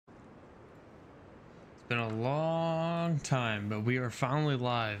Been a long time, but we are finally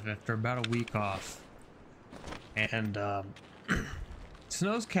live after about a week off. And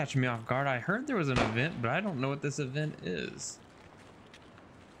snow's catching me off guard. I heard there was an event, but I don't know what this event is.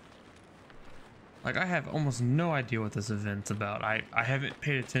 Like, I have almost no idea what this event's about. I haven't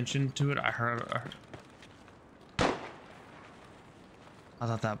paid attention to it. I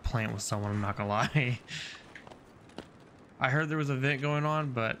thought that plant was someone, I'm not gonna lie. I heard there was an event going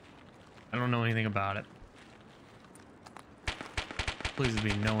on, but I don't know anything about it. Please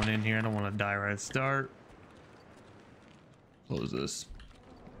be no one in here. I don't want to die right at the start. Close this.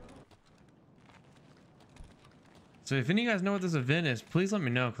 So if any of you guys know what this event is, please let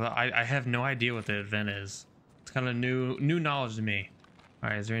me know, because I have no idea what the event is. It's kind of new knowledge to me. All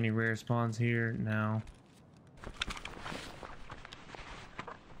right, is there any rare spawns here? No.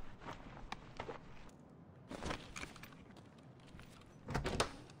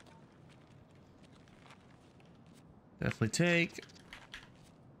 Definitely take.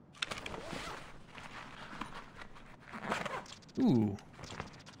 Ooh,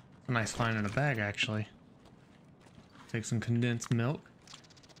 a nice find in a bag, actually. Take some condensed milk.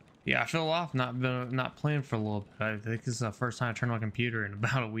 Yeah, I feel off not playing for a little bit. I think this is the first time I turned on my computer in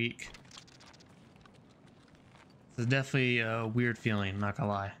about a week. It's definitely a weird feeling, not gonna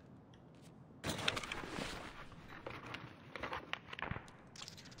lie.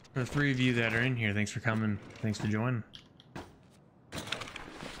 For the 3 of you that are in here, thanks for coming. Thanks for joining.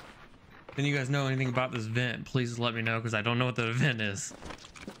 If you guys know anything about this event, please let me know, because I don't know what the event is.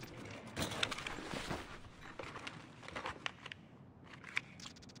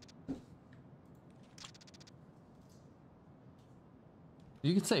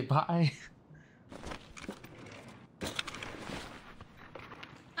 You could say bye.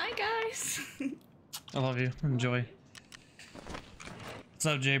 Hi guys. I love you. Enjoy. What's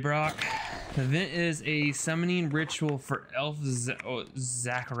up, J Brock? The event is a summoning ritual for Elf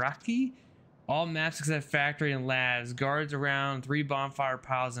Zakaraki. All maps except factory and labs. Guards around 3 bonfire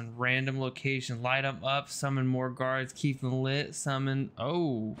piles in random locations. Light them up. Summon more guards. Keep them lit. Summon.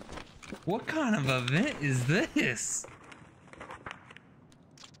 Oh, what kind of event is this?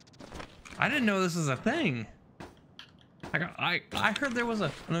 I didn't know this was a thing. I heard there was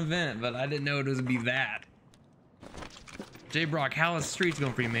an event, but I didn't know it was gonna be that. J Brock, how is streets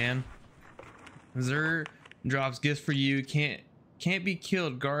going for you, man? Zer drops gifts for you. Can't be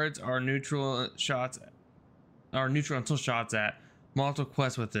killed. Guards are neutral until shots at. Multiple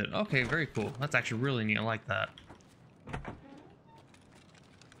quests with it. Okay, very cool. That's actually really neat. I like that.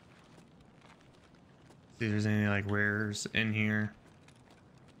 See if there's any like rares in here.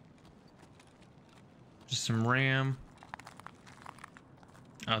 Just some RAM.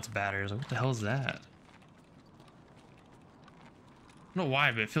 Oh, it's batteries. What the hell is that? I don't know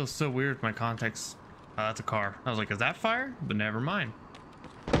why, but it feels so weird with my context. Oh, that's a car. I was like, is that fire? But never mind.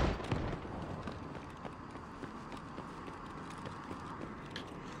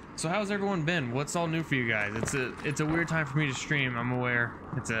 So how's everyone been? What's all new for you guys? It's a weird time for me to stream, I'm aware.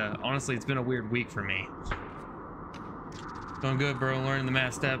 Honestly, it's been a weird week for me. Going good, bro. Learning the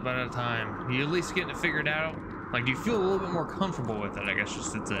math step at a time. Are you at least getting it figured out? Like, do you feel a little bit more comfortable with it, I guess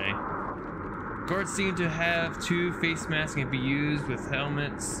just to say. Guards seem to have 2 face masks and can be used with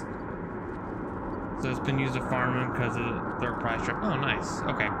helmets. So it's been used to farm them because of their price trap. Oh, nice.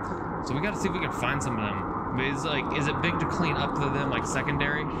 Okay. So we got to see if we can find some of them. But is it big to clean up to them, like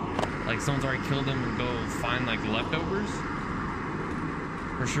secondary? Like someone's already killed them and go find like leftovers?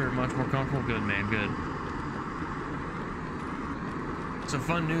 For sure, much more comfortable. Good, man. Good. So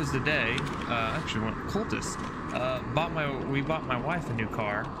fun news today. Actually, cultist. We bought my wife a new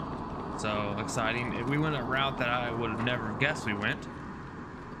car. So exciting. We went a route that I would have never guessed we went.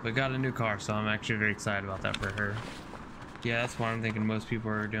 We got a new car, so I'm actually very excited about that for her. Yeah, that's what I'm thinking most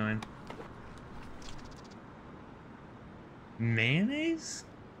people are doing. Mayonnaise?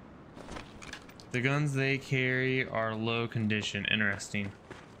 The guns they carry are low condition. Interesting.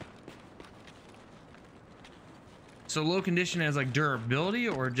 So low condition as like durability,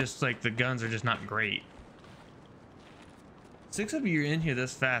 or just like the guns are just not great? 6 of you are in here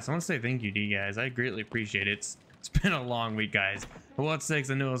this fast. I want to say thank you to you guys. I greatly appreciate it. It's been a long week, guys. For what's sakes,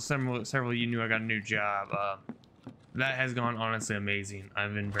 I know several of you knew I got a new job. That has gone honestly amazing.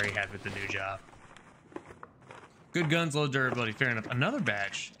 I've been very happy with the new job. Good guns, low durability. Fair enough. Another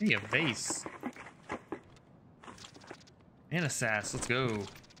badge. Hey, a vase. And a sass. Let's go.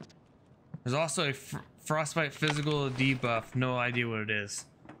 There's also a frostbite physical debuff. No idea what it is.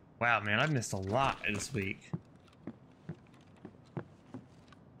 Wow, man, I've missed a lot this week.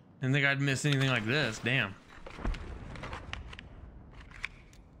 Didn't think I'd miss anything like this. Damn.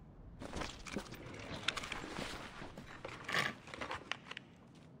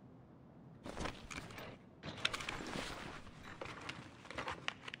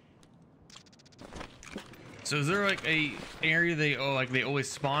 So is there like a area they they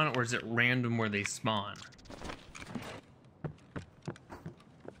always spawn, or is it random where they spawn?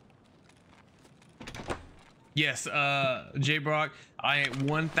 Yes, J Brock, I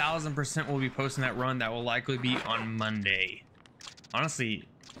 1000% will be posting that run. That will likely be on Monday. Honestly,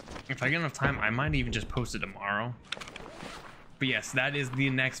 if I get enough time, I might even just post it tomorrow. But yes, that is the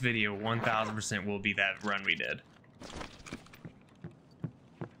next video. 1000% will be that run we did.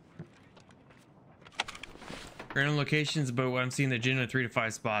 Random locations, but what I'm seeing, the genuine 3 to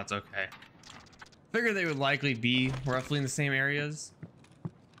 5 spots. Okay. Figure they would likely be roughly in the same areas.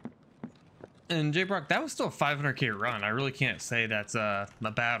 And J Brock, that was still a 500k run. I really can't say that's a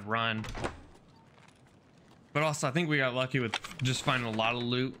bad run. But also, I think we got lucky with just finding a lot of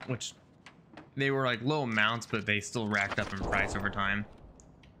loot, which they were like low amounts, but they still racked up in price over time.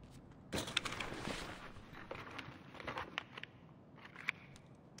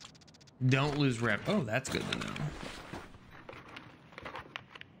 Don't lose rep. Oh, that's good to know.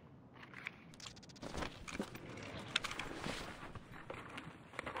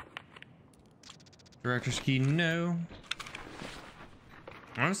 Director's key, no.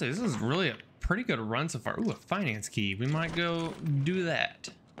 Honestly, this is really a pretty good run so far. Ooh, a finance key. We might go do that.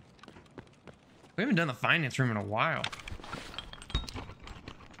 We haven't done the finance room in a while.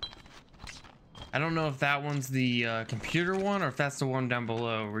 I don't know if that one's the computer one or if that's the one down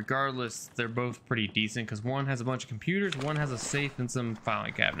below. Regardless, they're both pretty decent because one has a bunch of computers, one has a safe and some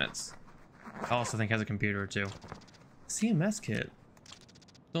filing cabinets. I also think has a computer or two. CMS kit.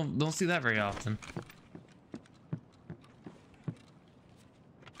 Don't see that very often.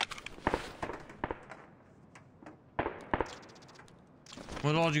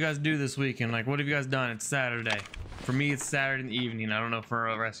 What all did you guys do this weekend? Like, what have you guys done? It's Saturday. For me, it's Saturday in the evening. I don't know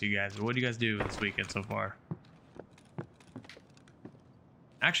for the rest of you guys, but what do you guys do this weekend so far?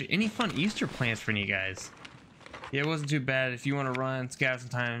 Actually, any fun Easter plans for you guys? Yeah, it wasn't too bad. If you want to run Scav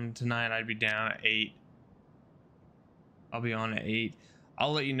sometime tonight, I'd be down at 8. I'll be on at 8.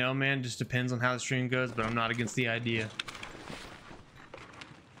 I'll let you know, man. Just depends on how the stream goes, but I'm not against the idea.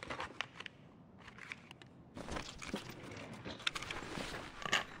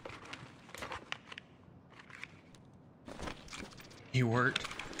 You worked.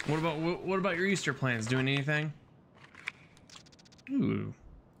 What about your Easter plans? Doing anything? Ooh.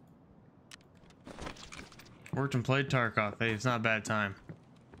 Worked and played Tarkov. Hey, it's not a bad time.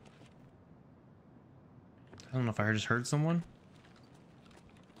 I don't know if I just heard someone.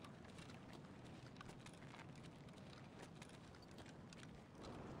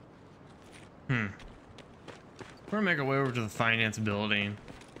 We're gonna make our way over to the finance building.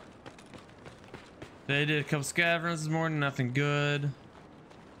 They did a couple scav runs this morning, nothing good.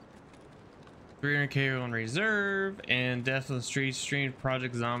 300k on reserve, and Death on the Street streamed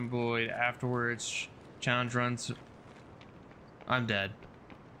Project Zomboid afterwards. Challenge runs. I'm dead.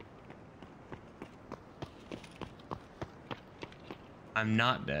 I'm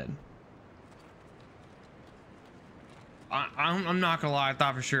not dead. I'm not gonna lie, I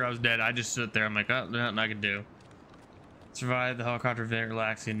thought for sure I was dead. I just stood there. I'm like, oh, there's nothing I can do. Survived the helicopter event,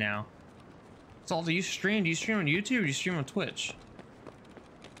 relaxing now. Salty, you stream? Do you stream on YouTube or do you stream on Twitch?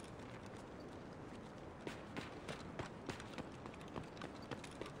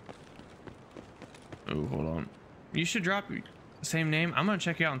 Oh, hold on. You should drop the same name. I'm gonna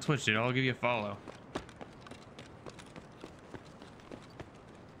check you out on Twitch, dude. I'll give you a follow.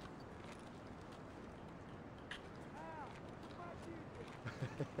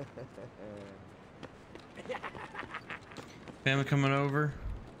 Family coming over.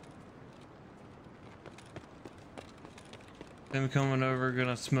 Family coming over,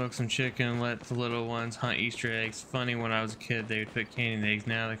 gonna smoke some chicken and let the little ones hunt Easter eggs. Funny, when I was a kid, they would put candy in the eggs.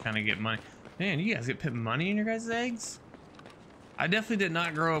 Now they kind of get money. Man, you guys get put money in your guys' eggs? I definitely did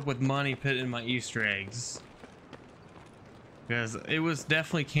not grow up with money put in my Easter eggs. Because it was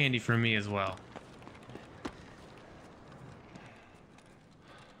definitely candy for me as well.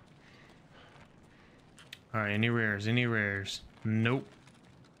 Alright, any rares? Any rares? Nope.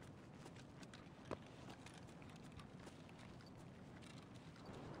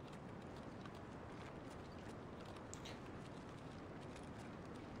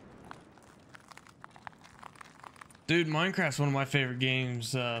 Dude, Minecraft's one of my favorite games,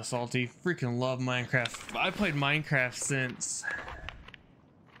 Salty. Freaking love Minecraft. I played Minecraft since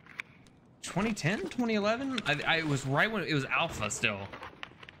 2010, 2011? I was right when it was alpha still.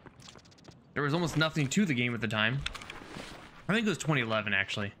 There was almost nothing to the game at the time. I think it was 2011,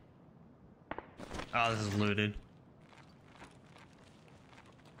 actually. Oh, this is looted.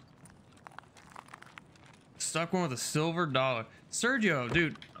 Stuck one with a silver dollar. Sergio,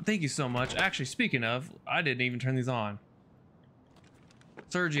 dude, thank you so much. Actually, speaking of, I didn't even turn these on.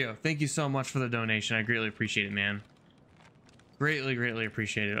 Sergio, thank you so much for the donation. I greatly appreciate it, man. Greatly, greatly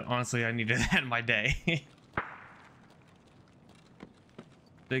appreciate it. Honestly, I needed that in my day.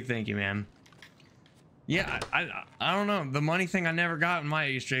 Big thank you, man. Yeah, I don't know. The money thing I never got in my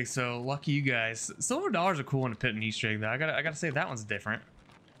Easter egg, so lucky you guys. Silver dollars are cool in a pit and Easter egg, though. I gotta say that one's different.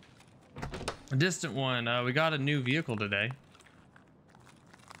 A distant one. We got a new vehicle today.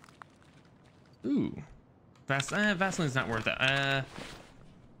 Ooh, Vaseline's not worth it.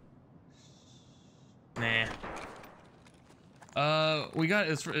 Nah. We got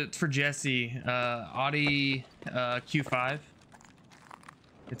it's for Jesse. Audi Q5.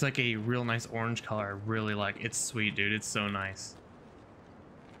 It's like a real nice orange color. I really like. It's sweet, dude. It's so nice.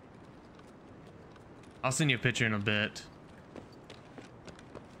 I'll send you a picture in a bit.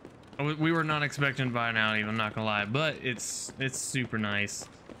 We were not expecting to buy an Audi, I'm not gonna lie, but it's super nice.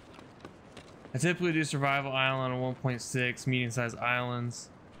 I typically do survival island on 1.6, medium-sized islands.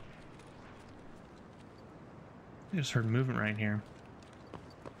 I just heard movement right here.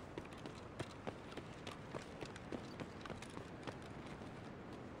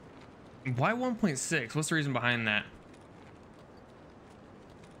 Why 1.6? What's the reason behind that?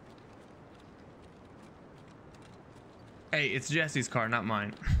 Hey, it's Jesse's car, not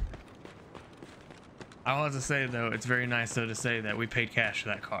mine. I want to say though, it's very nice though to say that we paid cash for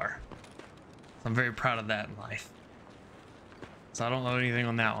that car. So I'm very proud of that in life. So I don't know anything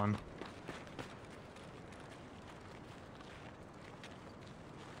on that one.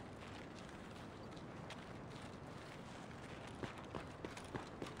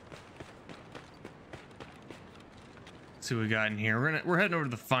 Let's see what we got in here. We're heading over to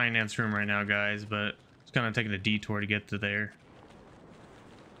the finance room right now, guys, but it's kind of taking a detour to get to there.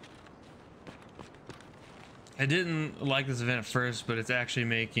 I didn't like this event at first, but it's actually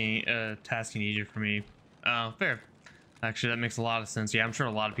making tasking easier for me. Fair. Actually, that makes a lot of sense. Yeah, I'm sure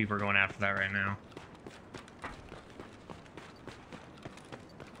a lot of people are going after that right now.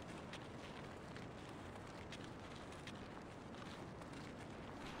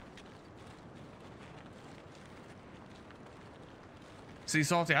 See,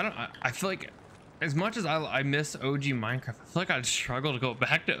 Salty, I feel like as much as I miss OG Minecraft, I feel like I'd struggle to go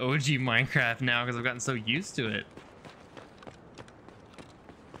back to OG Minecraft now because I've gotten so used to it.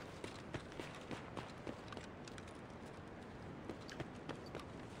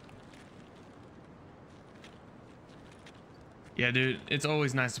 Yeah, dude, it's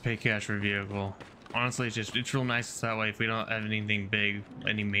always nice to pay cash for a vehicle. Honestly, it's real nice that way. If we don't have anything big,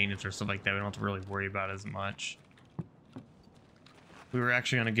 any maintenance or stuff like that, we don't have to really worry about it as much. We were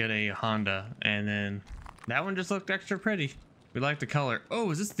actually gonna get a Honda, and then that one just looked extra pretty. We like the color.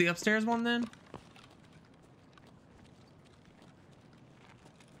 Oh, is this the upstairs one then?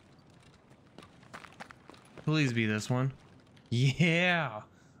 Please be this one. Yeah.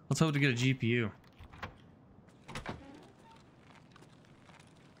 Let's hope to get a GPU.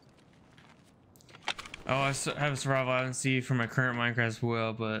 Oh, I have a survival island see for my current Minecraft as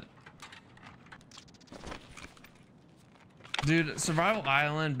well, but dude, survival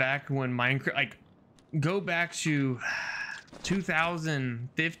island back when Minecraft, like, go back to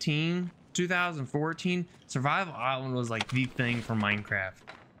 2015, 2014, survival island was like the thing for Minecraft.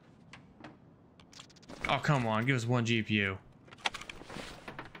 Oh, come on, give us one GPU.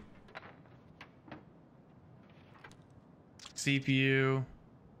 CPU.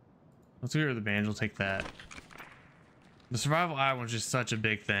 Let's go to the banjo, take that. The survival island was just such a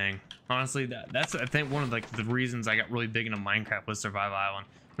big thing. Honestly, that's I think one of like the reasons I got really big into Minecraft was survival island.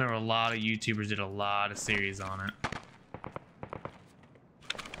 I remember a lot of YouTubers did a lot of series on it.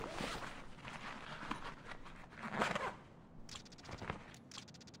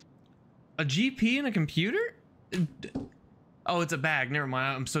 A GP in a computer? Oh, it's a bag. Never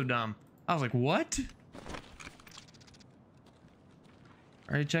mind. I'm so dumb. I was like, what?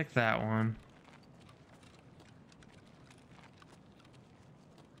 Already checked that one.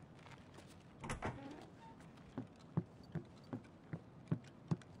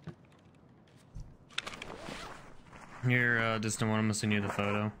 Here, distant one, I'm gonna send you the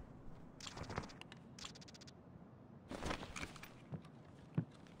photo.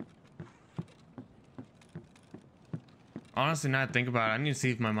 Honestly, now that I think about it, I need to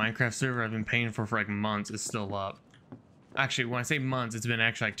see if my Minecraft server I've been paying for like months is still up. Actually, when I say months, it's been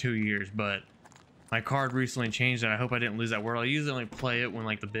actually like 2 years, but my card recently changed and I hope I didn't lose that world. I usually only play it when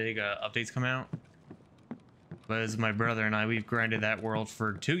like the big updates come out. But as my brother and I, we've grinded that world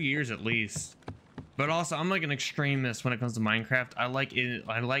for 2 years at least. But also, I'm like an extremist when it comes to Minecraft. I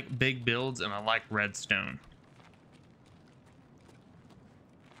like big builds and I like redstone.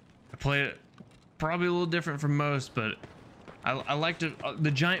 played it probably a little different from most, but I liked it.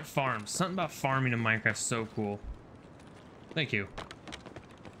 The giant farms. Something about farming in Minecraft is so cool. Thank you.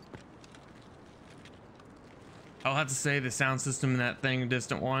 I'll have to say the sound system in that thing,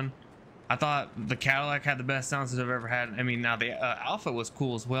 Distant One, I thought the Cadillac had the best sound system I've ever had. I mean, now the Alpha was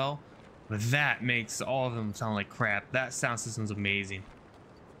cool as well, but that makes all of them sound like crap. That sound system's amazing.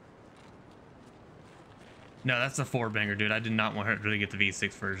 No, that's a 4-banger, dude. I did not want her to get the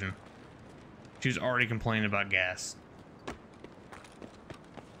V6 version. She was already complaining about gas.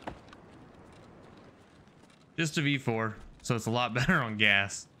 Just a V4, so it's a lot better on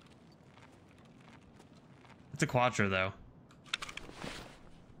gas. It's a Quattro, though.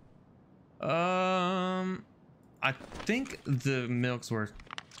 I think the milk's worth.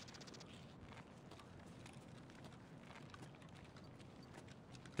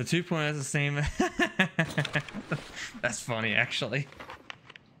 The 2.0 is the same. That's funny, actually.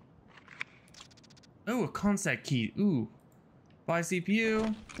 Oh, a concept key. Ooh. Buy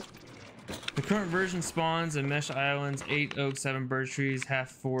CPU. The current version spawns in mesh islands, 8 oak, 7 birch trees, half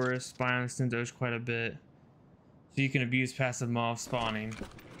forest, biome extends ocean quite a bit. So you can abuse passive mob spawning.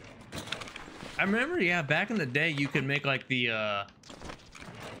 I remember, yeah, back in the day, you could make like the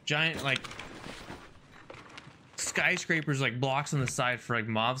giant like skyscrapers, like blocks on the side for like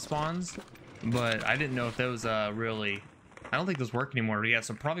mob spawns, but I didn't know if those really, I don't think those work anymore. But yeah,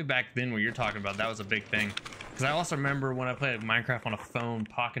 so probably back then what you're talking about, that was a big thing. Because I also remember when I played Minecraft on a phone,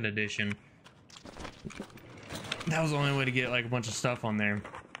 Pocket Edition, that was the only way to get like a bunch of stuff on there.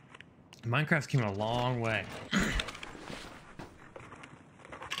 Minecraft came a long way.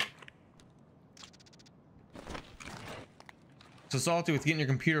 So Salty, with getting your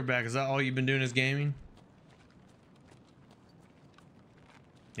computer back, is that all you've been doing is gaming?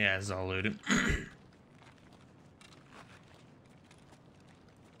 Yeah, it's all looted.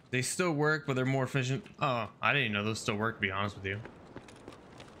 They still work, but they're more efficient. Oh, I didn't know those still work, to be honest with you.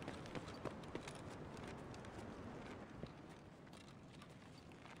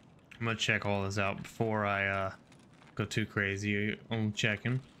 I'm gonna check all this out before I go too crazy on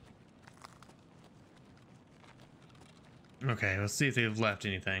checking. Okay, let's see if they've left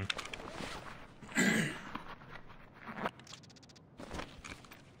anything.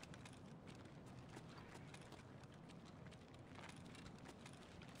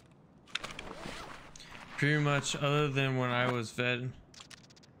 Pretty much, other than when I was fed.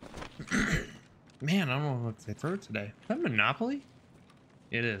 Man, I don't know what they throw today. Is that Monopoly?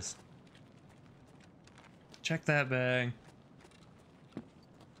 It is. Check that bag.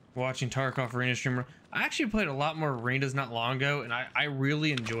 Watching Tarkov arena streamer. I actually played a lot more arenas not long ago, and I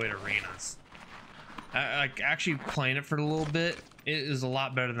really enjoyed arenas. Like actually playing it for a little bit, it is a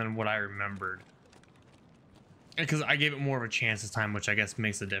lot better than what I remembered. Because I gave it more of a chance this time, which I guess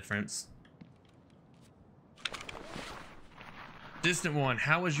makes a difference. Distant One,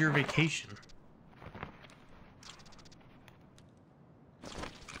 how was your vacation?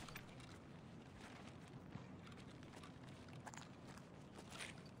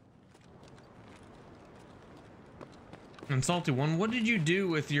 And Salty One, what did you do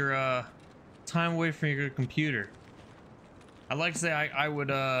with your time away from your computer? I'd like to say I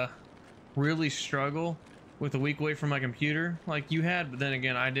would really struggle with a week away from my computer like you had, but then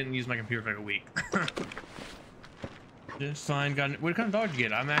again, I didn't use my computer for like a week. Just fine. What kind of dog did you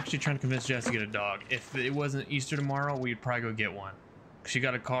get? I'm actually trying to convince Jess to get a dog. If it wasn't Easter tomorrow, we'd probably go get one. She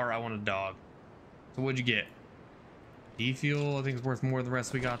got a car, I want a dog. So what'd you get? D-Fuel, I think it's worth more than the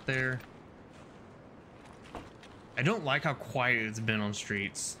rest we got there. I don't like how quiet it's been on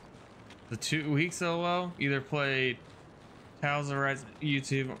streets. The 2 weeks LOL, either played Tales of Rise,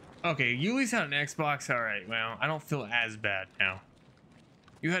 YouTube. Okay, you at least had an Xbox. All right, well, I don't feel as bad now.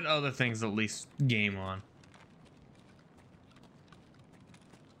 You had other things to at least game on.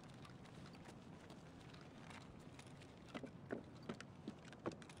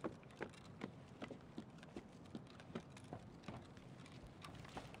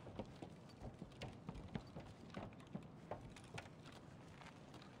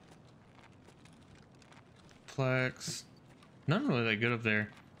 Flex. None really that good up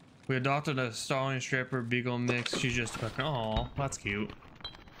there. We adopted a stallion stripper beagle mix. She's just fucking. Oh, that's cute.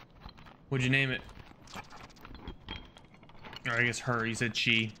 What'd you name it? Or I guess her. You said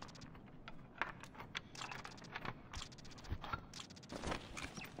she.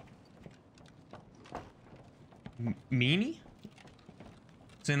 Meanie?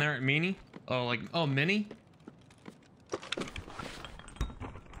 It's in there, Meanie? Oh, like, oh, Minnie?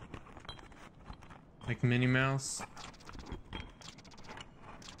 Like Minnie Mouse.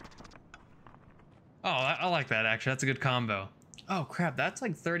 Oh, I like that actually. That's a good combo. Oh crap, that's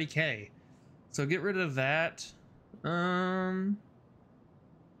like 30k. So get rid of that.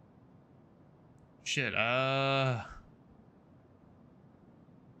 Shit, I'm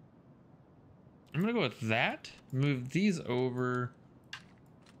gonna go with that. Move these over.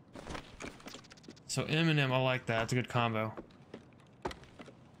 So M&M, I like that. It's a good combo.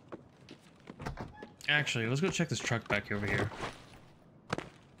 Actually, let's go check this truck back over here.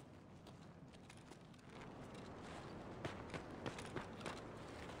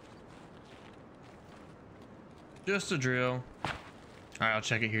 Just a drill. All right, I'll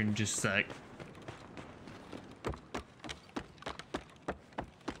check it here in just a sec.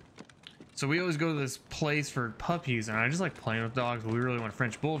 So we always go to this place for puppies, and I just like playing with dogs, but we really want a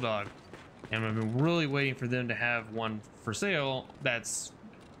French Bulldog. And we've been really waiting for them to have one for sale that's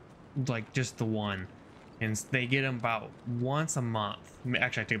like just the one. And they get them about once a month.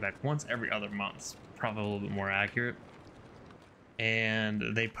 Actually, I take it back. Once every other month. Probably a little bit more accurate.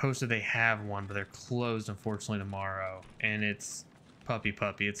 And they posted they have one, but they're closed, unfortunately, tomorrow. And it's puppy.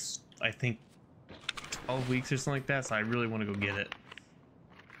 It's, I think, 12 weeks or something like that. So I really want to go get it.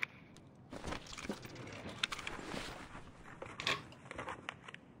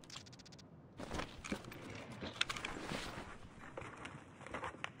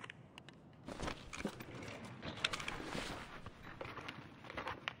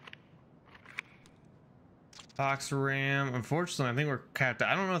 Box RAM. Unfortunately, I think we're capped.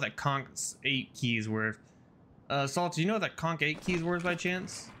 I don't know what that Conk's 8 keys worth. Salt, do you know what that Conk 8 keys worth by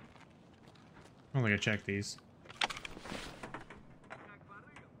chance? I don't think I checked these.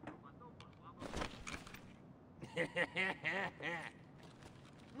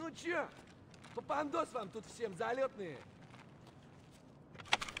 Ну чё, попандос вам тут всем залетные.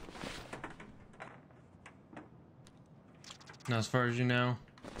 Now, as far as you know,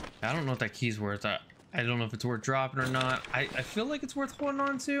 I don't know what that key's worth. I don't know if it's worth dropping or not. I feel like it's worth holding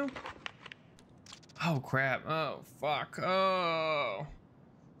on to. Oh crap. Oh fuck. Oh.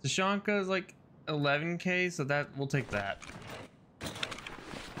 Dashanka is like 11k, so that we'll take that.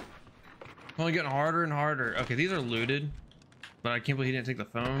 Only getting harder and harder. Okay, these are looted, but I can't believe he didn't take the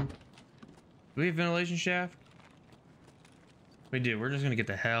phone. Do we have ventilation shaft? We do. We're just gonna get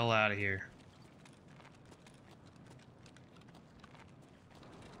the hell out of here.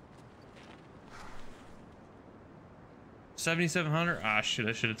 $7,700. Ah, shit!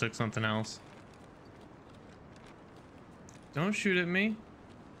 I should have took something else. Don't shoot at me.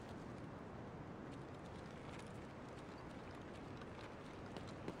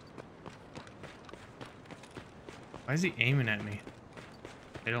 Why is he aiming at me?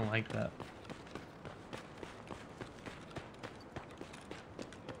 I don't like that.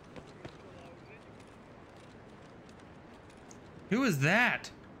 Who is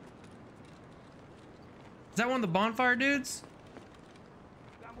that? Is that one of the bonfire dudes?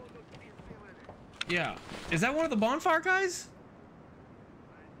 Yeah. Is that one of the bonfire guys?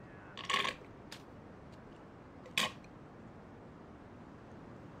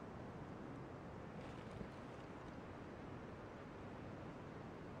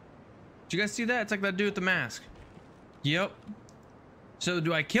 Did you guys see that? It's like that dude with the mask. Yep. So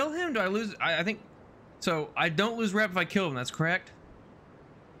do I kill him? Do I lose? I think so. I don't lose rep if I kill him. That's correct.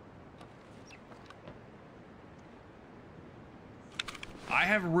 I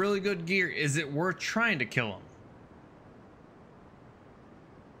have really good gear. Is it worth trying to kill him?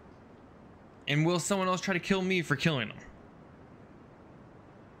 And will someone else try to kill me for killing him?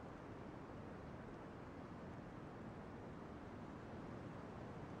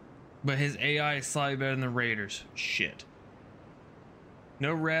 But his AI is slightly better than the Raiders. Shit.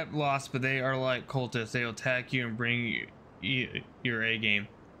 No rep lost, but they are like cultists. They'll attack you and bring you your A game.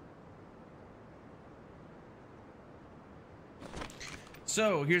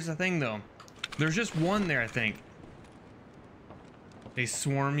 So here's the thing though. There's just one there, I think. They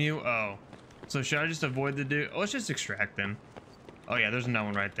swarm you. Oh. So should I just avoid the dude? Oh, let's just extract then. Oh yeah, there's another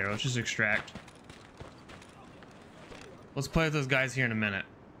one right there. Let's just extract. Let's play with those guys here in a minute.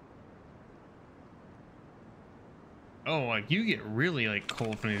 Oh, like you get really like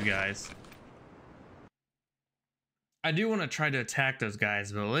cold from these guys. I do want to try to attack those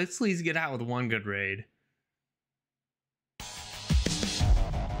guys, but let's at least get out with one good raid.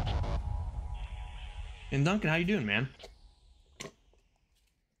 And Duncan, how you doing, man?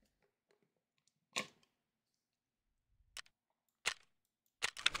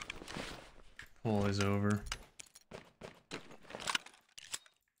 Pull is over.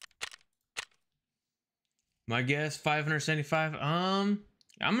 My guess 575. I'm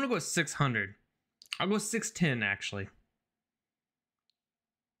gonna go with 600. I'll go 610 actually.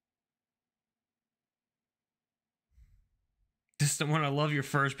 Just the one. I love your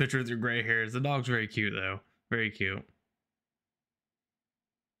first picture with your gray hairs. The dog's very cute though. Very cute.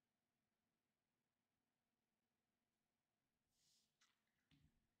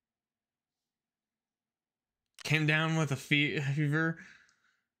 Came down with a fever.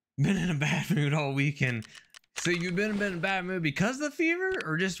 Been in a bad mood all weekend. So you've been in a bad mood because of the fever,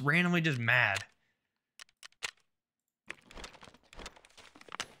 or just randomly just mad?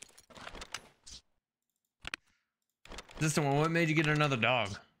 This the one. What made you get another dog?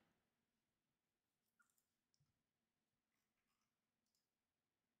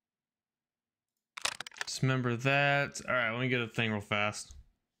 Dismember that. All right, let me get a thing real fast.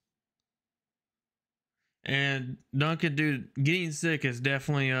 And Duncan, dude, getting sick is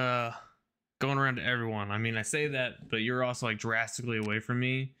definitely going around to everyone. I mean, I say that, but you're also like drastically away from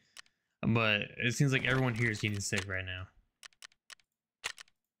me. But it seems like everyone here is getting sick right now.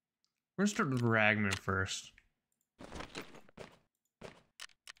 We're gonna start with Ragman first.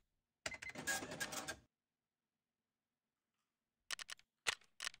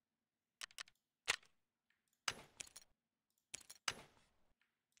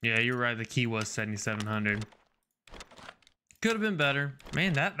 Yeah, you're right. The key was 7,700. Could have been better.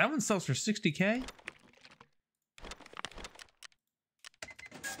 Man, that one sells for 60K.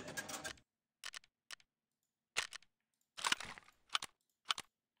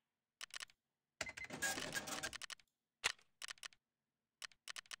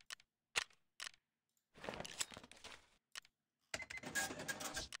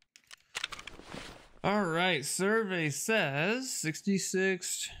 All right, survey says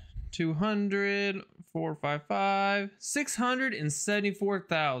 66, 200, 455,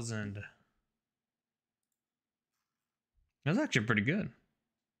 674,000. That's actually pretty good.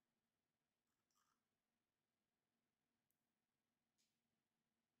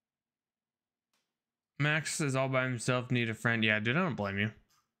 Max is all by himself, need a friend. Yeah, dude, I don't blame you.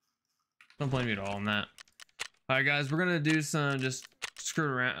 Don't blame you at all on that. All right, guys, we're gonna do some just screw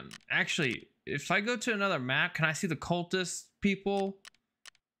around. Actually, if I go to another map, can I see the cultist people?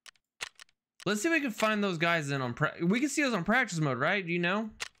 Let's see if we can find those guys in on we can see those on practice mode, right? Do you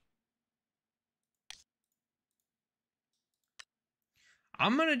know?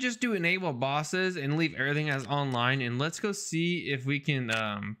 I'm gonna just do enable bosses and leave everything as online, and let's go see if we can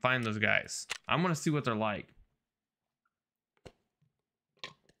find those guys. I'm gonna see what they're like.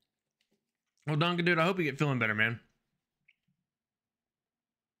 Well, Duncan, dude, I hope you get feeling better, man.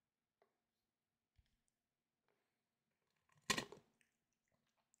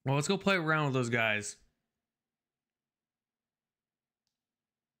 Well, let's go play around with those guys.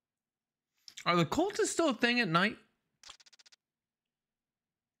 Are the cultists still a thing at night?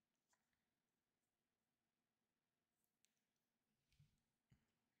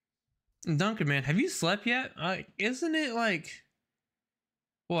 Duncan, man, have you slept yet? Isn't it like...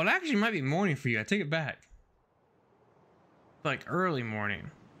 Well, it actually might be morning for you. I take it back. Like early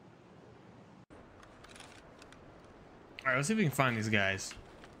morning. All right, let's see if we can find these guys.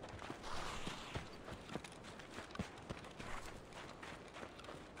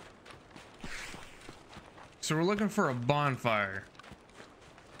 So we're looking for a bonfire.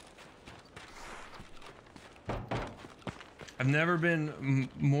 I've never been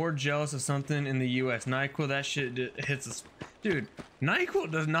more jealous of something in the US. NyQuil, that shit hits us. Dude,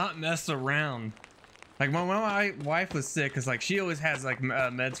 NyQuil does not mess around. Like when my wife was sick, cause like she always has like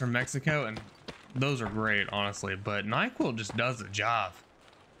meds from Mexico, and those are great, honestly. But NyQuil just does the job.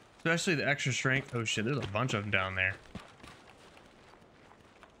 Especially the extra strength. Oh shit, there's a bunch of them down there.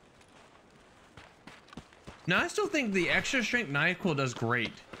 Now I still think the extra strength NyQuil does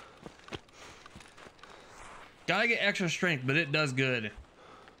great. Gotta get extra strength, but it does good.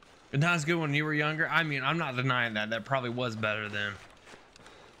 It does good when you were younger. I mean, I'm not denying that. That probably was better then.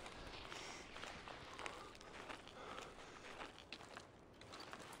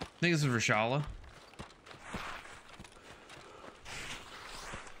 I think this is Rashala.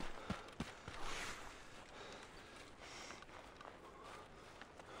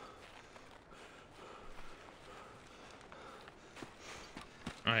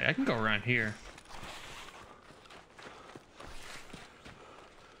 All right, I can go around here.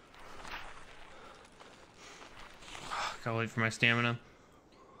 Gotta wait for my stamina.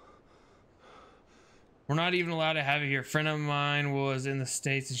 We're not even allowed to have it here. A friend of mine was in the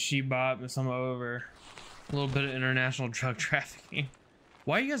States and she bought some over. A little bit of international drug trafficking.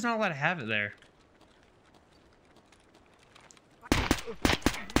 Why are you guys not allowed to have it there?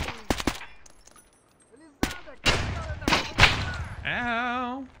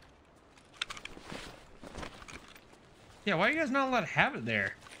 Ow. Yeah, why are you guys not allowed to have it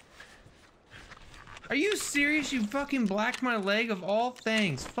there? Are you serious? You fucking blacked my leg of all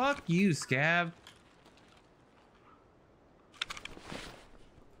things. Fuck you, Scav.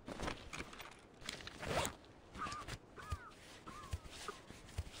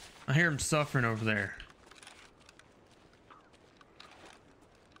 I hear him suffering over there.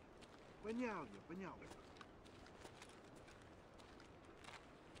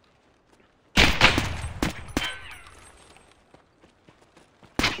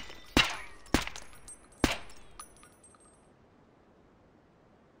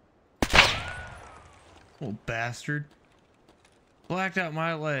 Little bastard. Blacked out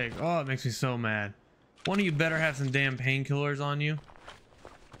my leg. Oh, it makes me so mad. One of you better have some damn painkillers on you.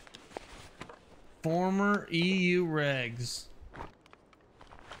 Former EU regs.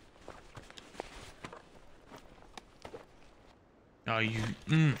 Oh, you.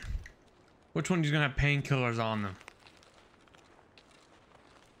 Which one of you's gonna have painkillers on them?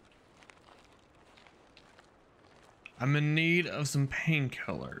 I'm in need of some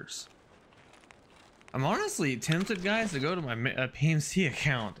painkillers. I'm honestly tempted, guys, to go to my PMC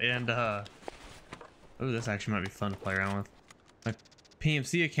account and oh, this actually might be fun to play around with. My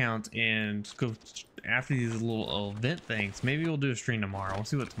PMC account and go after these little event things. Maybe we'll do a stream tomorrow. We'll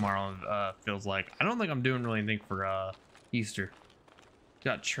see what tomorrow feels like. I don't think I'm doing really anything for Easter.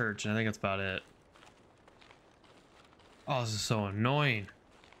 Got church, and I think that's about it. Oh, this is so annoying.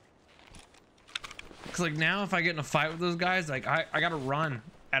 Cause like now, if I get in a fight with those guys, like I gotta run.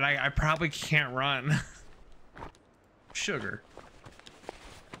 And I probably can't run. Sugar.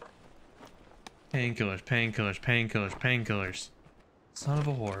 Painkillers, painkillers, painkillers, painkillers. Son of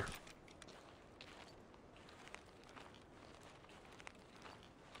a whore.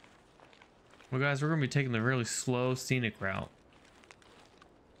 Well, guys, we're gonna be taking the really slow, scenic route.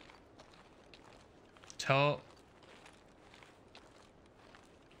 Tell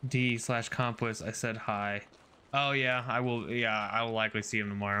D/Compost I said hi. Oh yeah, I will. Yeah, I will likely see him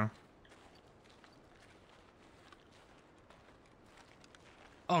tomorrow.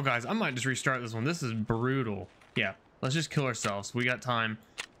 Oh guys, I might just restart this one. This is brutal. Yeah, let's just kill ourselves. We got time.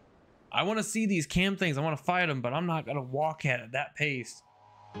 I want to see these cam things. I want to fight them, but I'm not gonna walk at that pace.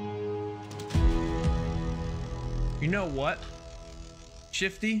 You know what,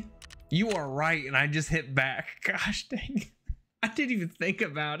 Shifty? You are right, and I just hit back. Gosh dang! I didn't even think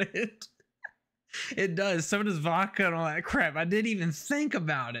about it. It does. So does vodka and all that crap. I didn't even think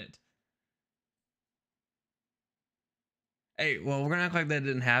about it. Hey, well, we're gonna act like that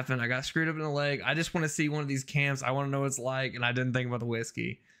didn't happen. I got screwed up in the leg. I just want to see one of these camps. I want to know what it's like, and I didn't think about the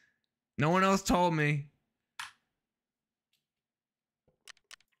whiskey. No one else told me.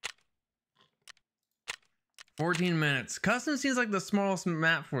 $14 minutes. Custom seems like the smallest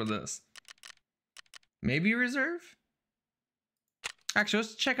map for this. Maybe reserve? Actually,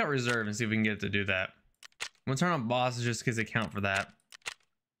 let's check out reserve and see if we can get it to do that. I'm gonna turn on bosses just because they count for that.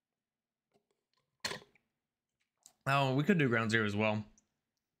 Oh, we could do ground zero as well.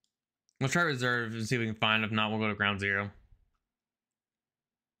 We'll try reserve and see if we can find. If not, we'll go to ground zero.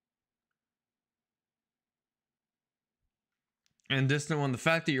 And distant one, the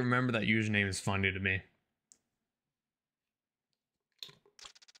fact that you remember that username is funny to me.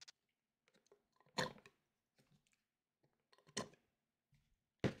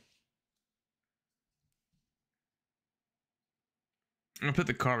 I'm gonna put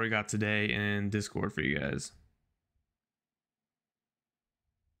the card we got today in Discord for you guys.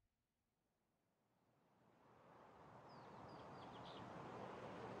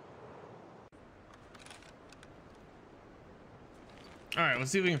 All right, let's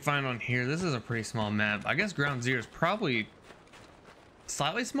see if we can find on here. This is a pretty small map. I guess ground zero is probably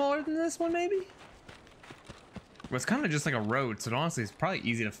slightly smaller than this one, maybe? Well, it's kind of just like a road, so honestly, it's probably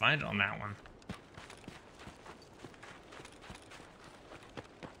easy to find it on that one.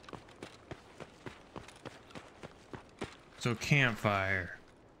 So campfire.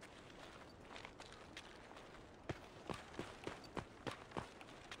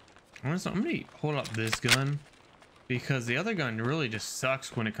 I'm gonna hold up this gun because the other gun really just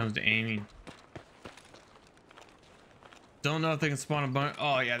sucks when it comes to aiming. Don't know if they can spawn a bunker.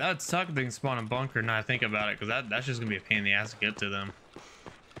 Oh yeah, that'd suck if they can spawn a bunker. Now I think about it, because that's just gonna be a pain in the ass to get to them.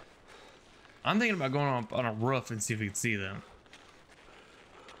 I'm thinking about going on a roof and see if we can see them.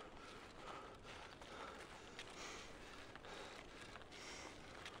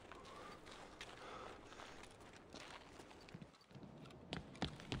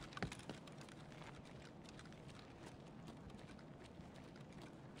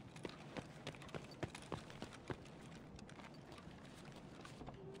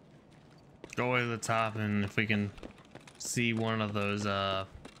 Go way to the top, and if we can see one of those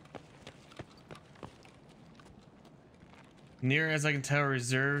Near as I can tell,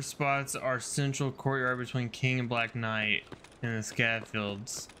 reserve spots are central courtyard between King and Black Knight in the Scav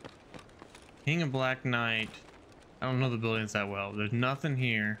fields. King and Black Knight. I don't know the buildings that well. There's nothing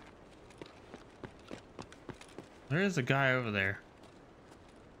here. There is a guy over there.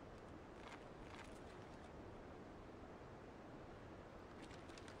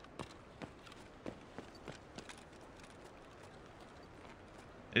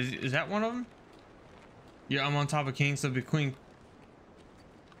 Is that one of them? Yeah, I'm on top of King, so between.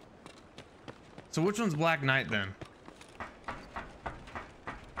 So which one's Black Knight then?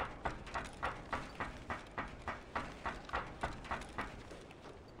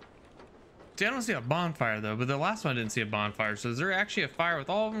 See, I don't see a bonfire though, but the last one I didn't see a bonfire. So is there actually a fire with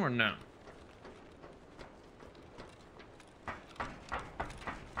all of them or no?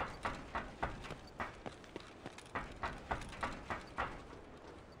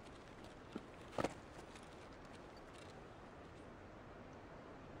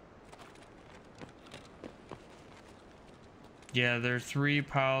 Yeah, there are 3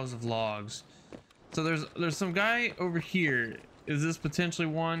 piles of logs. So there's some guy over here. Is this potentially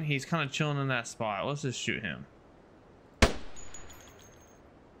one? He's kind of chilling in that spot. Let's just shoot him.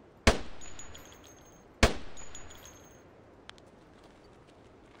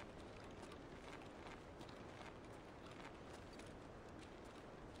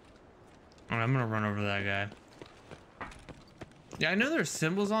 Alright, I'm gonna run over that guy. Yeah, I know there's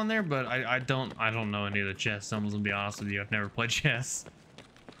symbols on there, but I don't know any of the chess symbols, to be honest with you. I've never played chess.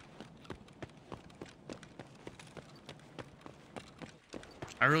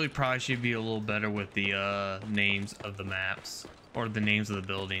 I really probably should be a little better with the names of the maps or the names of the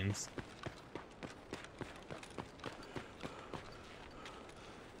buildings.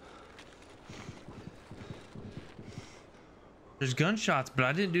 There's gunshots, but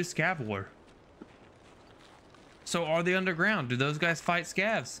I didn't do scav war. So are they underground? Do those guys fight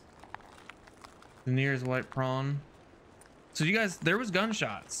scavs? The nearest white prawn. So you guys, there was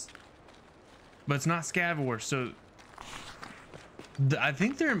gunshots, but it's not scav war. So I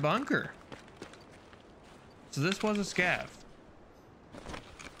think they're in bunker. So this was a scav.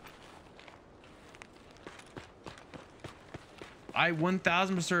 I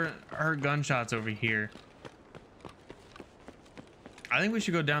 1000% heard gunshots over here. I think we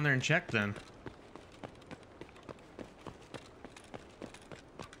should go down there and check then.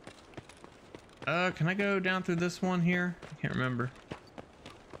 Can I go down through this one here? I can't remember.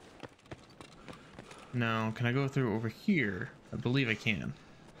 No, can I go through over here? I believe I can.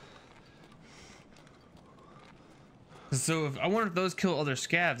 So I wonder if those kill other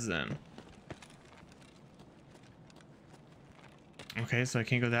scavs then. Okay, so I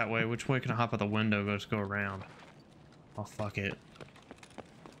can't go that way. Which way can I hop out the window? Just go around. Oh, fuck it.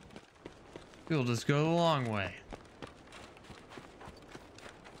 We'll just go the long way.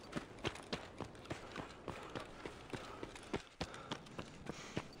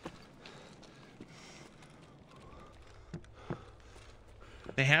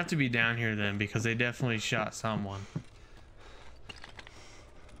 They have to be down here then, because they definitely shot someone.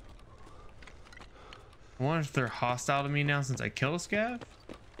 I wonder if they're hostile to me now since I killed a scav?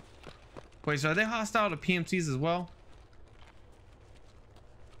 Wait, so are they hostile to PMCs as well?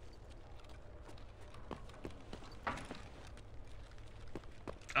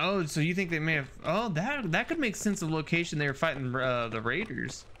 Oh, so you think they may have... Oh, that could make sense of the location they were fighting the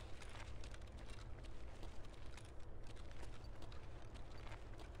raiders.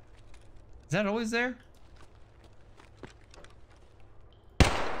 Is that always there?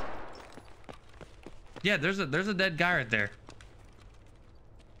 Yeah, there's a dead guy right there.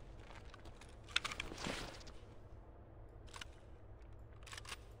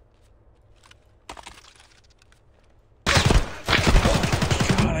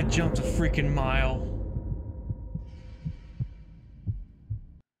 God, I jumped a freaking mile.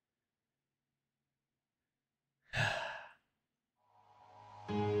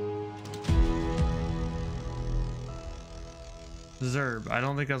 Zerb. I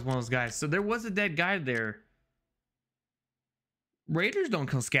don't think that's one of those guys. So there was a dead guy there. Raiders don't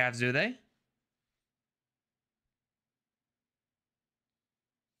kill scavs, do they?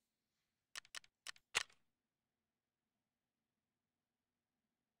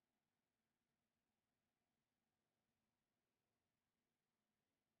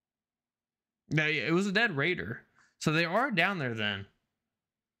 No, it was a dead raider. So they are down there then.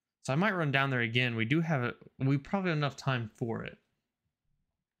 So I might run down there again. We do have it. We probably have enough time for it.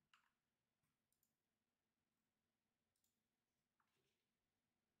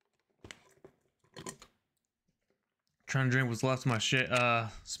 Trying to drink what's left of my shit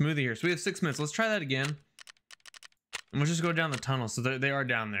smoothie here. So we have 6 minutes. Let's try that again. Let's just go down the tunnel. So they are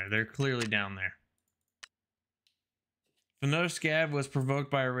down there. They're clearly down there. If another scav was provoked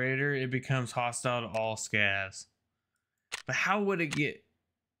by a raider, it becomes hostile to all scavs. But how would it get?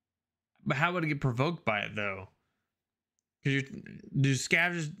 But how would it get provoked by it though? Because do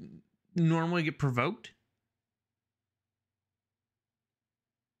scavs just normally get provoked?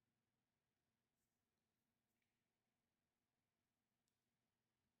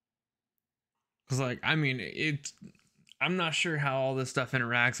 Because like, I mean, it's. I'm not sure how all this stuff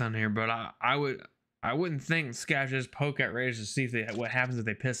interacts on here, but I wouldn't think scavs just poke at raiders to see if what happens if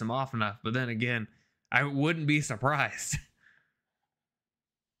they piss them off enough. But then again, I wouldn't be surprised.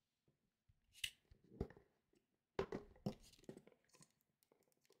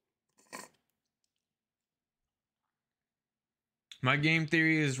 My game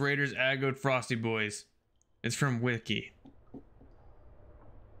theory is raiders aggroed Frosty Boys. It's from Wiki.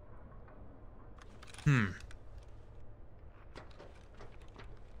 I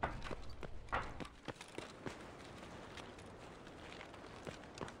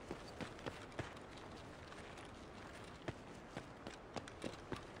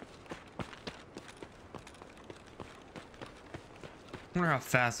wonder how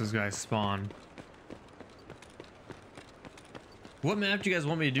fast those guys spawn. What map do you guys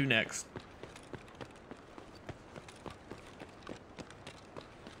want me to do next?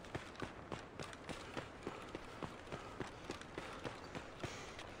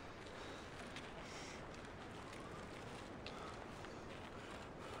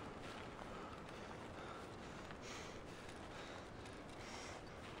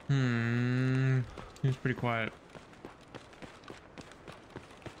 Seems pretty quiet.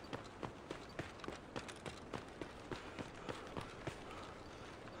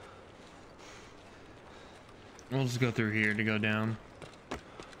 We'll just go through here to go down.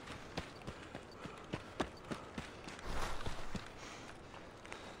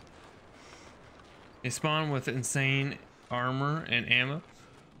 They spawn with insane armor and ammo.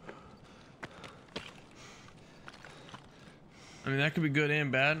 I mean, that could be good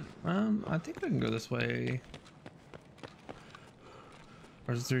and bad. I think I can go this way.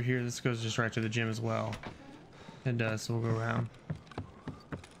 Or is it through here? This goes just right to the gym as well. It does, so we'll go around.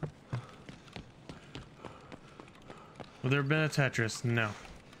 Will there have been a Tetris? No.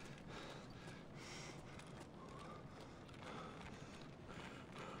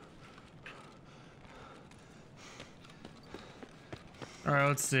 All right,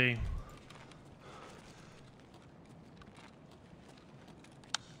 let's see.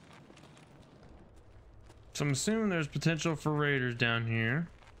 So I'm assuming there's potential for raiders down here.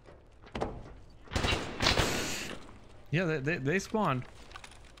 Yeah, they spawned.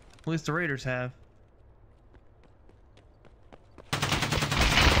 At least the raiders have.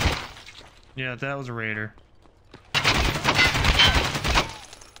 Yeah, that was a raider.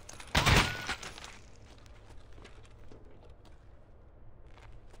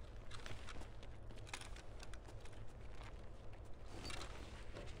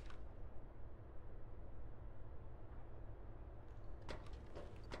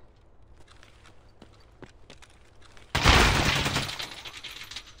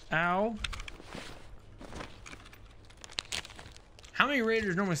 Ow. How many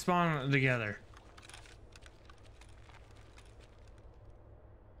raiders normally spawn together?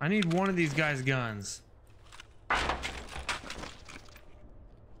 I need one of these guys' guns.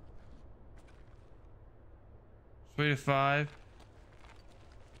 3 to 5.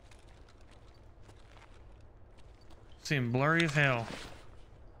 Seem blurry as hell.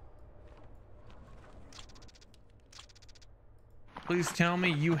 Please tell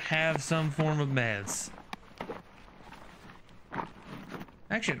me you have some form of meds.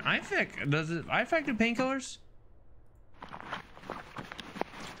 Actually, an IFAC, does it IFAC do painkillers?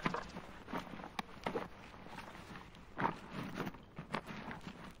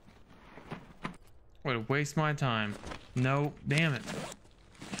 Way to waste my time. No, damn it.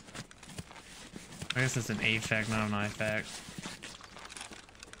 I guess it's an AFAC, not an IFAC.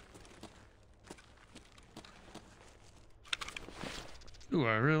 Ooh,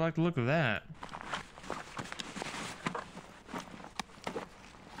 I really like the look of that.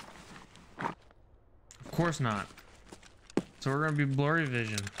 Of course not. So we're gonna be blurry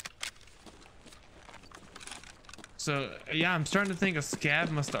vision. So yeah, I'm starting to think a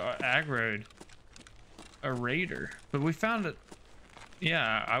scav must have aggroed a raider, but we found it.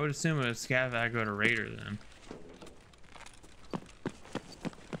 Yeah, I would assume a scav aggroed a raider then.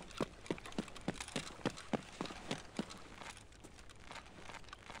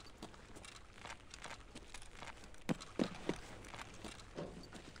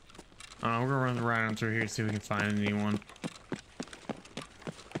 We're gonna run right on through here, see if we can find anyone.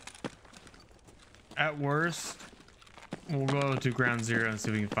 At worst, we'll go to ground zero and see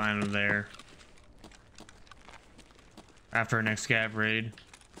if we can find them there. After our next scav raid.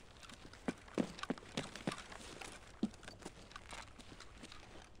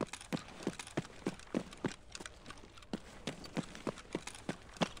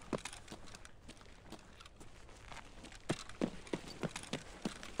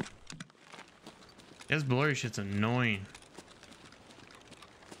 This blurry shit's annoying.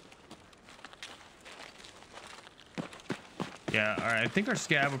 Yeah, alright, I think our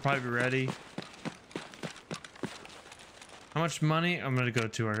scav will probably be ready. How much money? I'm gonna go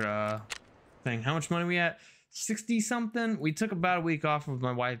to our thing. How much money we at? 60 something. We took about a week off with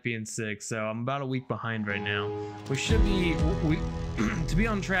my wife being sick, so I'm about a week behind right now. We should be to be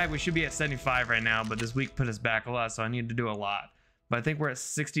on track, we should be at 75 right now, but this week put us back a lot, so I need to do a lot. But I think we're at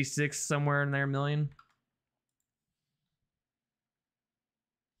 66 somewhere in there million.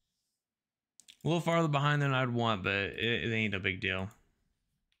 A little farther behind than I'd want, but it ain't a big deal.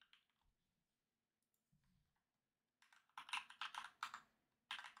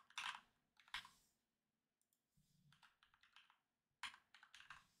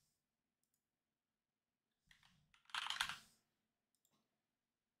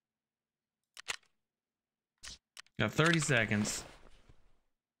 Got 30 seconds.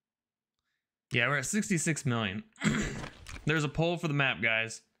 Yeah, we're at 66 million. There's a poll for the map,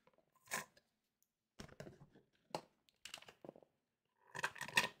 guys.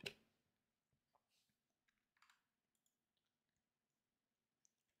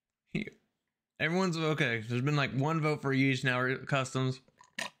 Everyone's okay. There's been like one vote for each now. Customs.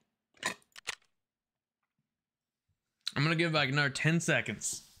 I'm gonna give like another 10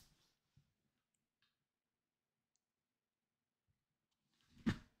 seconds.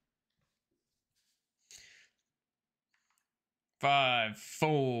 Five,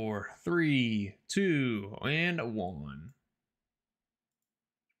 four, three, two, and one.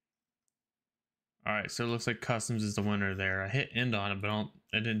 All right, so it looks like customs is the winner there. I hit end on it, but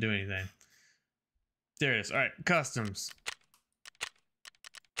it didn't do anything. There it is. All right, customs.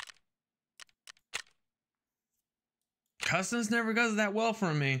 Customs never does that well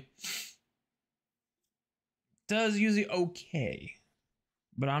for me. Does usually okay,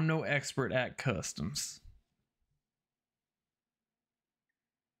 but I'm no expert at customs.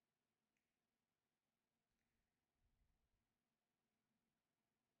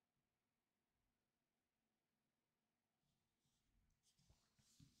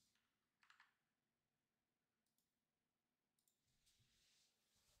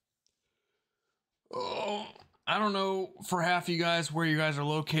 Oh, I don't know for half you guys where you guys are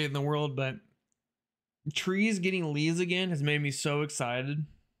located in the world, but trees getting leaves again has made me so excited.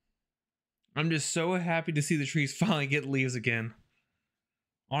 I'm just so happy to see the trees finally get leaves again.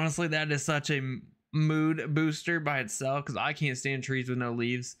 Honestly, that is such a mood booster by itself because I can't stand trees with no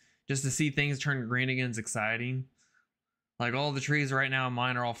leaves. Just to see things turn green again is exciting. Like all the trees right now,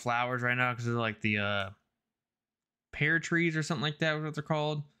 mine are all flowers right now because they're like the pear trees or something like that, what they're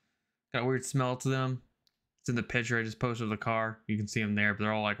called. Got a weird smell to them. It's in the picture I just posted of the car. You can see them there, but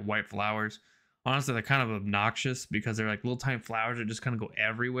they're all like white flowers. Honestly, they're kind of obnoxious because they're like little tiny flowers that just kind of go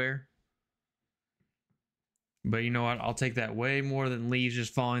everywhere. But you know what? I'll take that way more than leaves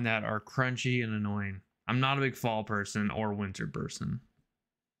just falling that are crunchy and annoying. I'm not a big fall person or winter person.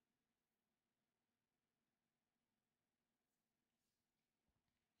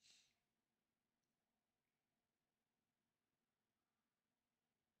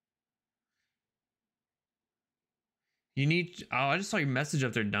 You need... Oh, I just saw your message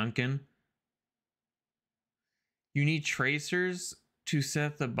up there, Duncan. You need tracers to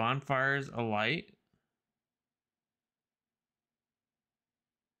set the bonfires alight.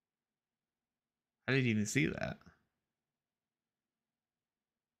 I didn't even see that.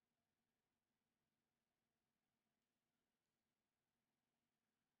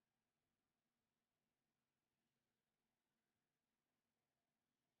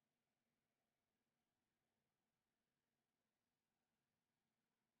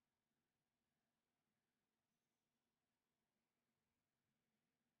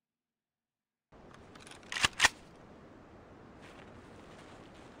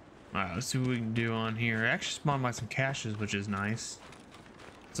 Alright, let's see what we can do on here. I actually spawned by some caches, which is nice.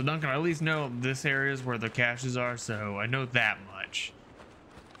 So Duncan, I at least know this area is where the caches are, so I know that much.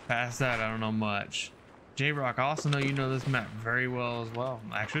 Past that, I don't know much. J-Rock, I also know you know this map very well as well.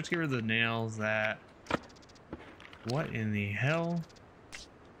 Actually, let's get rid of the nails. That... What in the hell?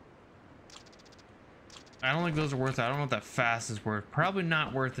 I don't think those are worth it. I don't know what that fast is worth. Probably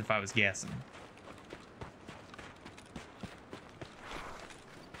not worth if I was guessing.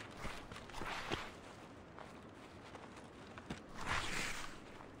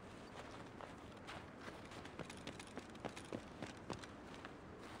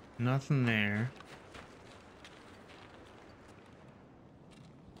 Nothing there.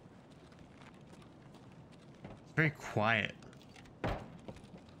 It's very quiet.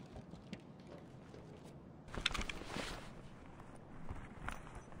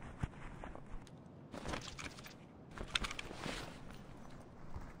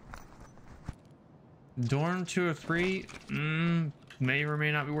 Dorm 2 or 3, may or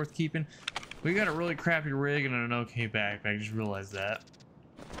may not be worth keeping. We got a really crappy rig and an okay backpack. I just realized that.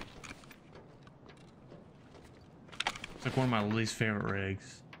 It's like one of my least favorite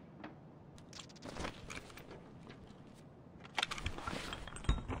rigs.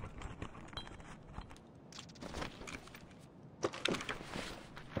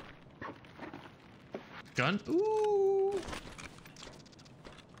 Gun? Ooh!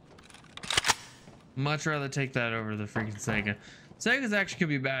 Much rather take that over the freaking Sega. Sega's actually could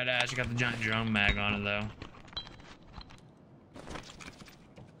be badass. You got the giant drum mag on it though.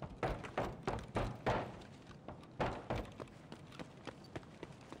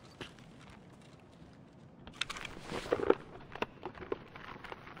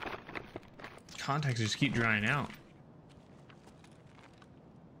 Contacts just keep drying out.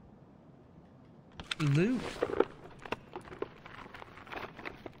 Loot.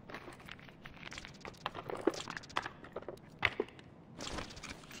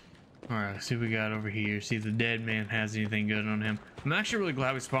 Alright, let's see what we got over here. See if the dead man has anything good on him. I'm actually really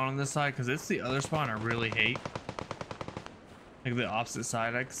glad we spawned on this side because it's the other spawn I really hate. Like the opposite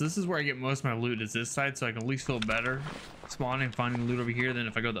side. Because this is where I get most of my loot is this side, so I can at least feel better spawning and finding loot over here than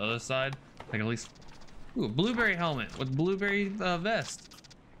if I go to the other side. Like at least... Ooh, a blueberry helmet with blueberry vest.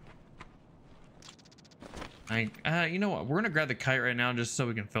 You know what? We're gonna grab the kite right now just so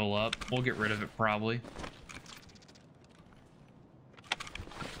we can fill up. We'll get rid of it probably.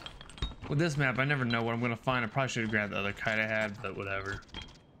 With this map, I never know what I'm gonna find. I probably should have grabbed the other kite I had, but whatever.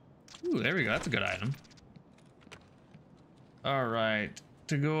 Ooh, there we go. That's a good item. All right,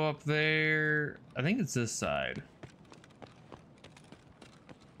 to go up there, I think it's this side.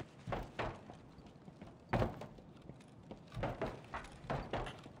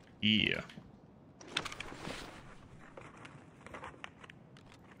 Yeah.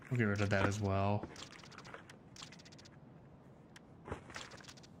 We'll get rid of that as well.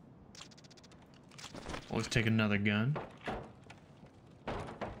 Let's take another gun.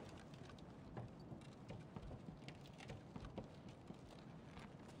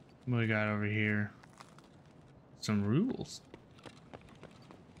 What we got over here? Some rules.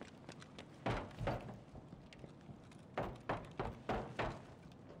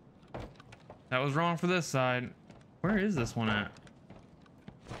 That was wrong for this side. Where is this one at?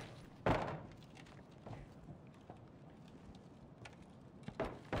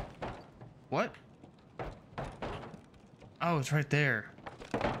 What? Oh, it's right there.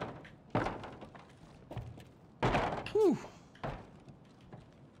 Whew.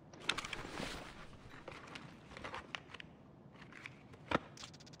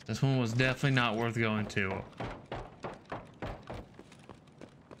 This one was definitely not worth going to.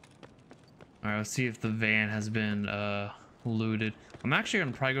 Alright, let's see if the van has been looted. I'm actually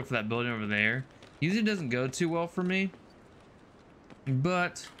gonna probably go for that building over there. Usually doesn't go too well for me,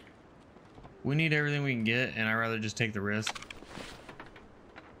 but we need everything we can get, and I'd rather just take the risk.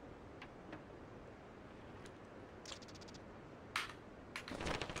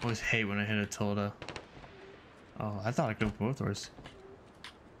 I always hate when I hit a tilde. Oh, I thought I could open both doors.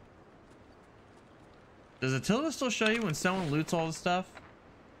 Does a tilde still show you when someone loots all the stuff?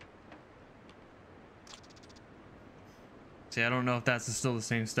 See, I don't know if that's still the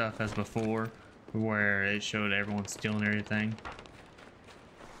same stuff as before, where it showed everyone stealing everything.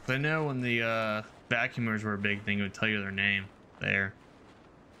 I know when the vacuumers were a big thing, it would tell you their name there.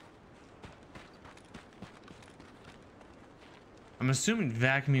 I'm assuming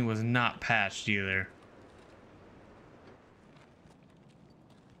vacuuming was not patched either.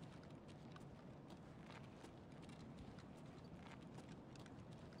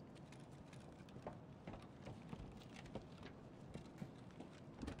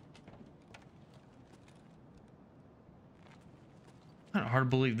 Kind of hard to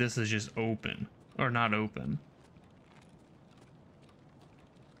believe this is just open or not open.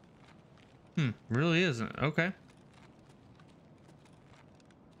 Really isn't. Okay.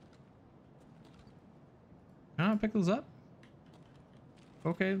 Can I pick those up?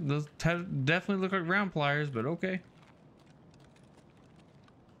 Okay, those definitely look like round pliers, but okay.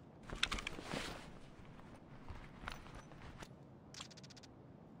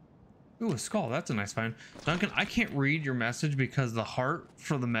 Ooh, a skull. That's a nice find. Duncan, I can't read your message because the heart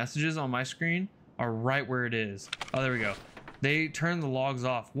for the messages on my screen are right where it is. Oh, there we go. They turned the logs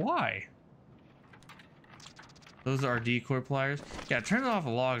off. Why? Those are decoy pliers. Yeah, turning off the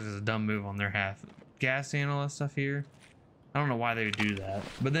logs is a dumb move on their half. Gas and all that stuff here. I don't know why they would do that.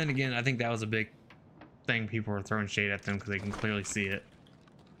 But then again, I think that was a big thing. People were throwing shade at them because they can clearly see it.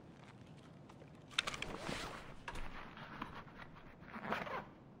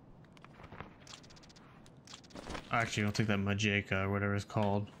 Actually, I'll take that Majeka or whatever it's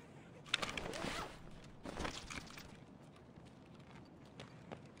called.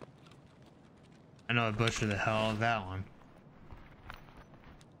 I know I butchered the hell out of that one.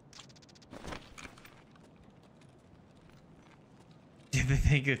 Do they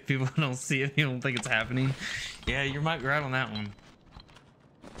think if people don't see it, you don't think it's happening? Yeah, you might be right on that one.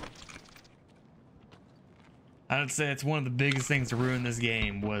 I would say it's one of the biggest things to ruin this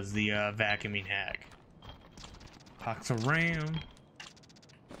game was the vacuuming hack. Box of RAM.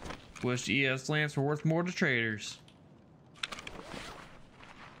 Wish ES lamps were worth more to traders.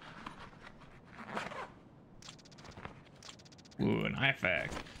 Ooh, an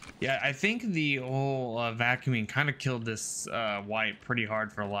IFAC. Yeah, I think the whole vacuuming kind of killed this wipe pretty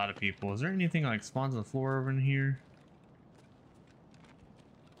hard for a lot of people. Is there anything like spawns on the floor over in here?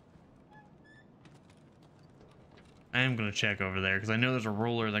 I am going to check over there because I know there's a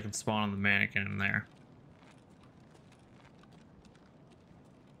roller that can spawn on the mannequin in there.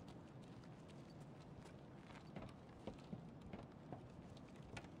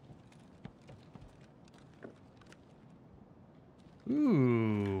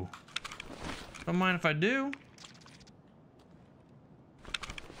 Ooh. Don't mind if I do.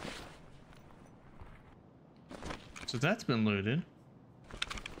 So that's been looted.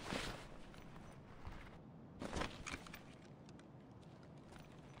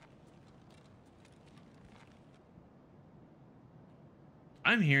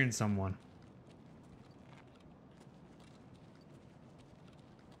 I'm hearing someone.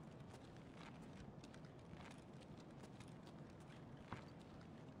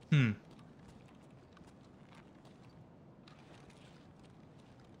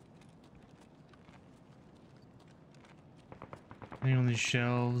 On these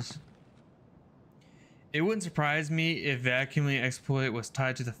shelves. It wouldn't surprise me if vacuuming exploit was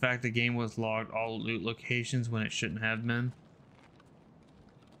tied to the fact the game was logged all loot locations when it shouldn't have been.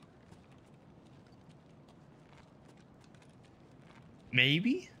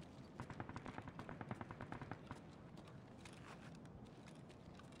 Maybe?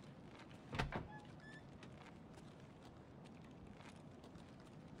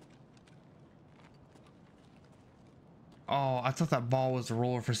 Oh, I thought that ball was the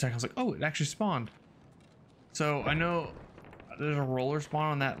roller for a second. I was like, oh, it actually spawned. So I know there's a roller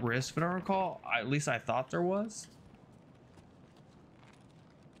spawn on that wrist, if I don't recall. At least I thought there was.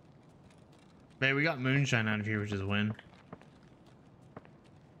 Babe, we got moonshine out of here, which is a win.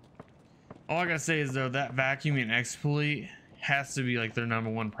 All I gotta say is though, that vacuuming exploit has to be like their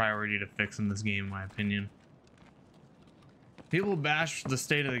 #1 priority to fix in this game, in my opinion. People bash the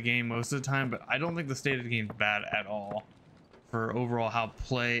state of the game most of the time, but I don't think the state of the game is bad at all. For overall how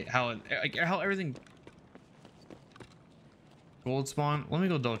everything. Gold spawn. Let me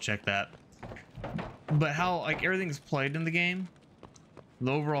go double check that. But how like everything's played in the game,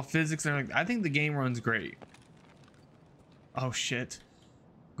 the overall physics and everything, I think the game runs great. Oh shit!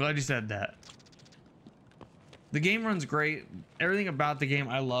 Glad you said that. The game runs great. Everything about the game,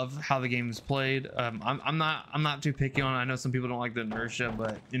 I love how the game is played. I'm not too picky on it. I know some people don't like the inertia,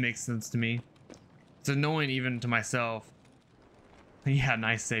 but it makes sense to me. It's annoying even to myself. Yeah,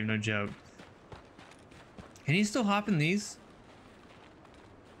 nice save, no joke. Can you still hop in these?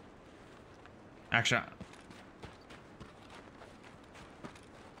 Actually,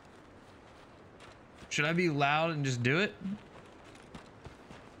 should I be loud and just do it?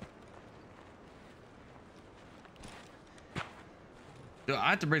 I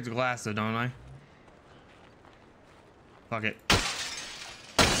have to break the glass though, don't I? Fuck it.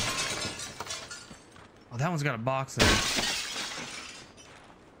 Oh, that one's got a box there.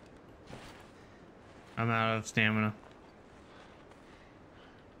 I'm out of stamina.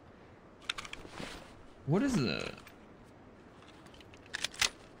 What is the...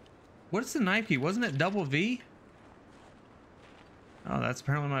 What is the knife key? Wasn't it double V? Oh, that's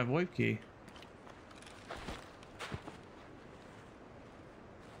apparently my VoIP key.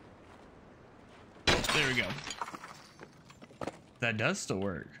 There we go. That does still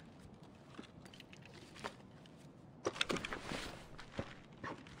work.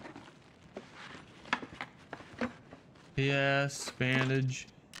 Yes, bandage.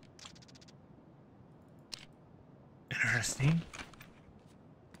 Interesting.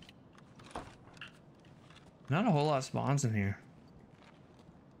 Not a whole lot spawns in here.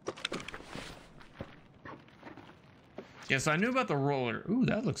 Yes, I knew about the roller. Ooh,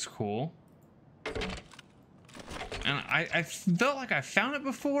 that looks cool. And I felt like I found it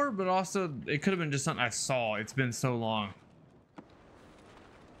before, but also it could have been just something I saw. It's been so long.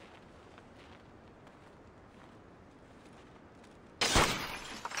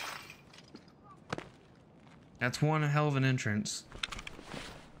 That's one hell of an entrance.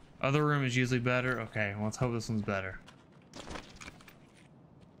 Other room is usually better. Okay, well, let's hope this one's better.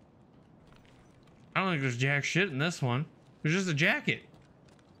 I don't think there's jack shit in this one. There's just a jacket.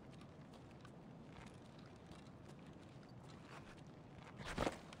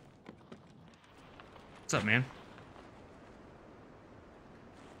 What's up, man?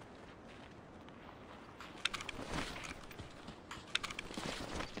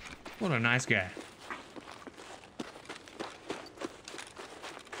 What a nice guy.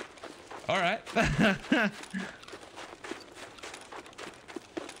 All right.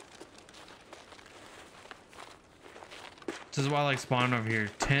 This is why I like spawning over here.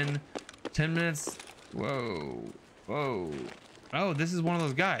 10 minutes. Whoa. Whoa. Oh, this is one of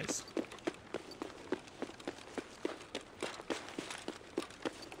those guys.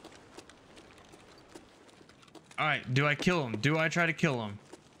 All right. Do I kill him? Do I try to kill him?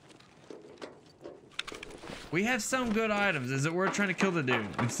 We have some good items. Is it worth trying to kill the dude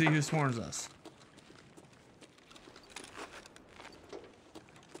and see who swarms us?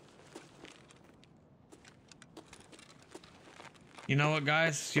 You know what,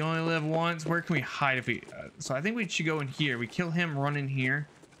 guys? You only live once. Where can we hide if we... so I think we should go in here. We kill him, run in here.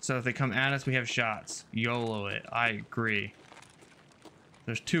 So if they come at us, we have shots. YOLO it. I agree.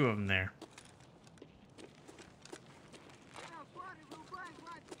 There's two of them there.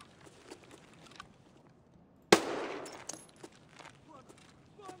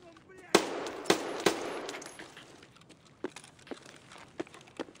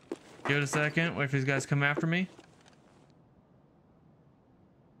 Give it a second. Wait for these guys to come after me.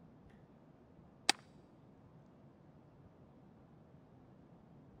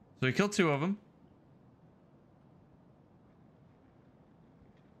 So we killed two of them.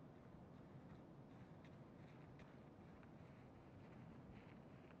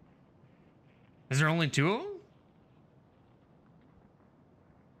 Is there only two of them?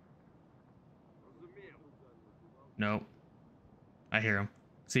 Nope. I hear him.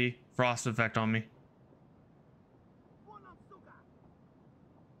 See? Frost effect on me.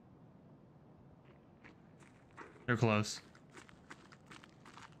 They're close.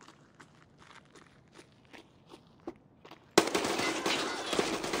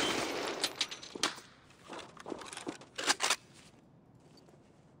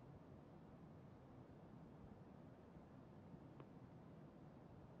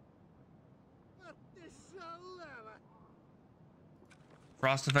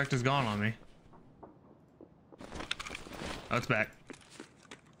 Frost effect is gone on me. Oh, it's back.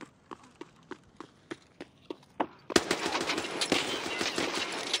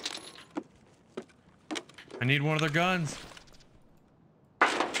 I need one of their guns.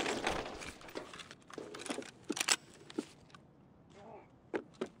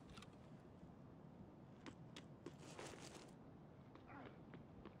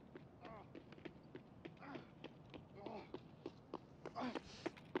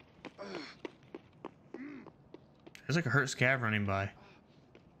 There's like a hurt scav running by.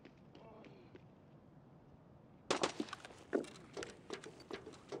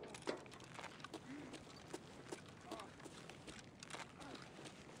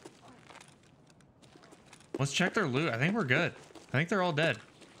 Let's check their loot. I think we're good. I think they're all dead.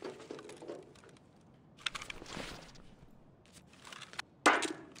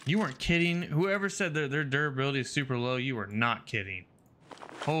 You weren't kidding. Whoever said that their durability is super low, you were not kidding.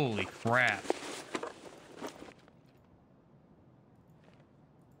 Holy crap.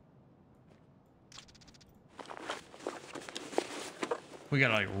 We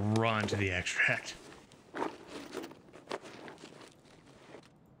gotta like run to the extract.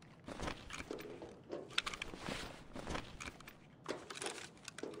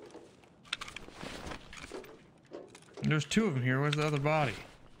 There's two of them here. Where's the other body?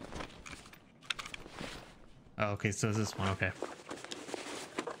 Oh, okay, so it's this one. Okay.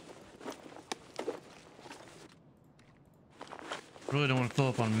 Really don't want to fill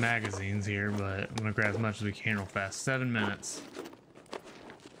up on magazines here, but I'm gonna grab as much as we can real fast. 7 minutes.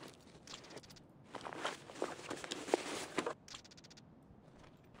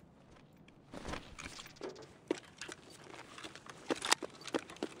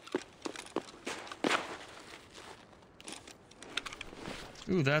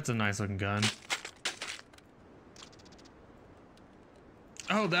 Ooh, that's a nice looking gun.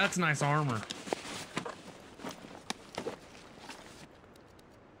 Oh, that's nice armor.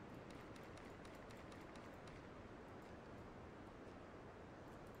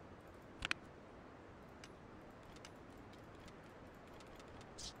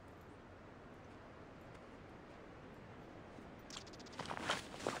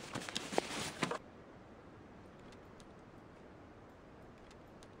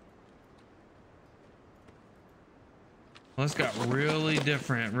 Well, this got really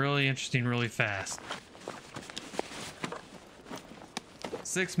different, really interesting, really fast.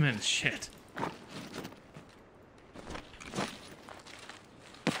 6 minutes, shit.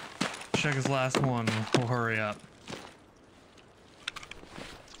 Check his last one, we'll hurry up.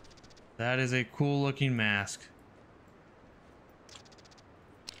 That is a cool looking mask.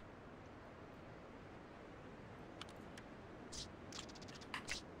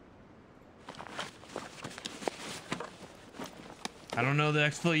 I don't know the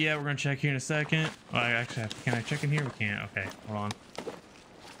exfil yet. We're gonna check here in a second. Oh, I actually have, can I check in here? We can't. Okay, hold on.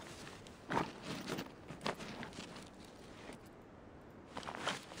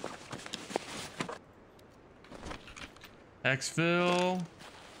 Exfil.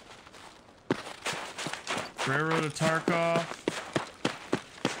 Railroad of Tarkov.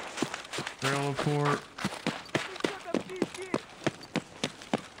 Railroad port.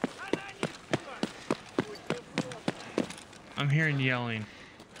 I'm hearing yelling.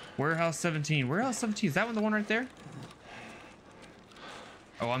 Warehouse 17. Warehouse 17. Is that one the one right there?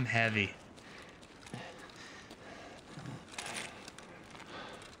 Oh, I'm heavy.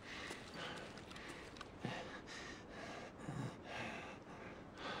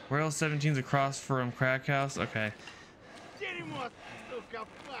 Warehouse 17's across from Crack House. Okay.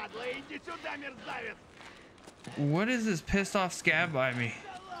 What is this pissed off scab by me?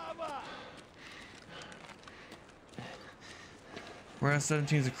 Warehouse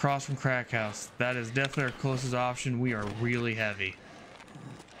 17 is across from Crack House. That is definitely our closest option. We are really heavy.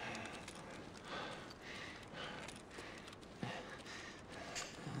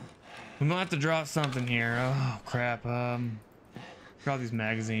 We might have to drop something here. Oh crap. Drop these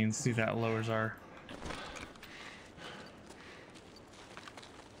magazines. See if that lowers our.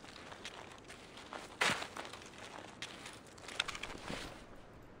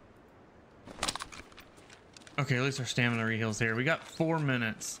 Okay, at least our stamina reheals here. We got 4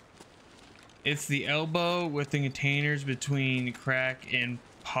 minutes. It's the elbow with the containers between Crack and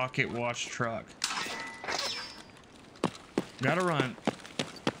Pocket Watch Truck. Gotta run.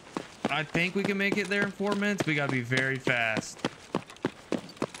 I think we can make it there in 4 minutes. We gotta be very fast.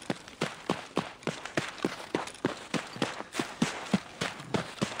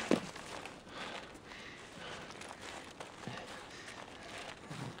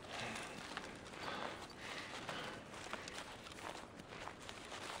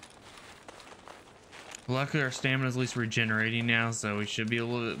 Luckily our stamina is at least regenerating now, so we should be a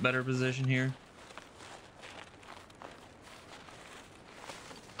little bit better position here.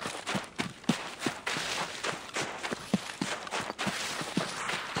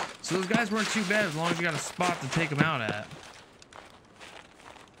 So those guys weren't too bad as long as you got a spot to take them out at.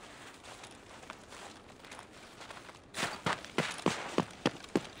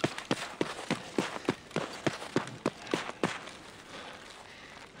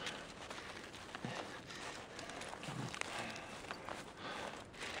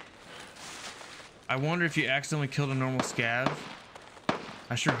 I wonder if you accidentally killed a normal scav.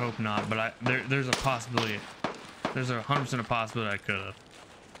 I sure hope not, but there's a possibility. There's a 100% a possibility I could have.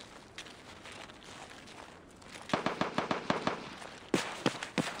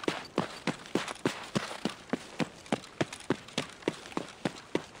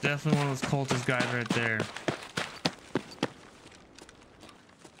 Definitely one of those cultist guys right there.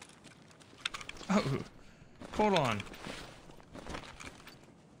 Oh, hold on.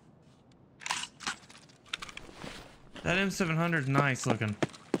 That M700 is nice looking.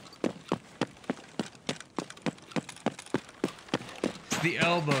 It's the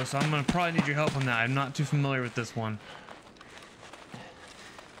elbow, so I'm gonna probably need your help on that. I'm not too familiar with this one.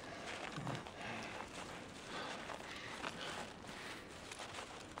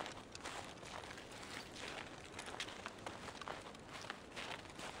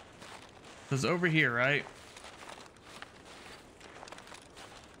 So it's over here, right?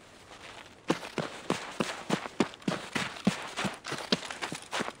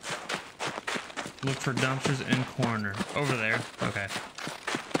 Look for dumpsters in corner. Over there. Okay.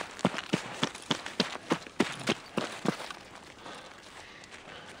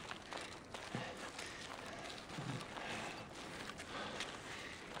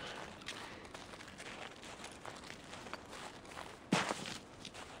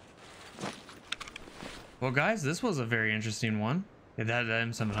 Well, guys, this was a very interesting one. Yeah, that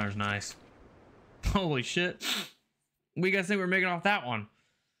M700 is nice. Holy shit. What do you guys think we're making off that one?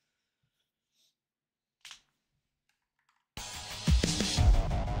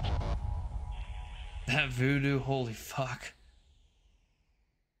 That voodoo, holy fuck.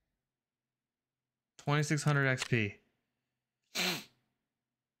 2600 XP.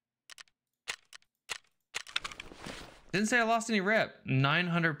 Didn't say I lost any rep.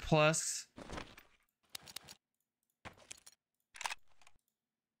 900 plus.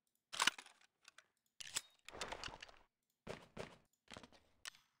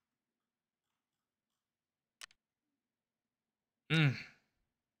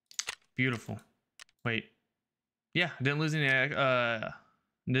 Beautiful. Wait. Yeah, didn't lose any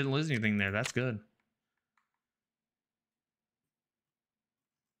didn't lose anything there. That's good.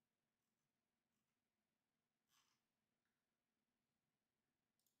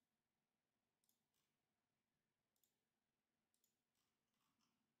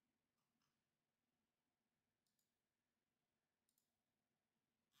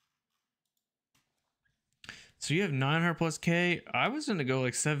 So you have 900 plus K. I was gonna go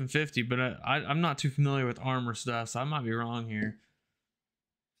like 750, but I'm not too familiar with armor stuff, so I might be wrong here.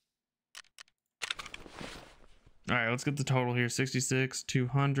 All right, let's get the total here. 66,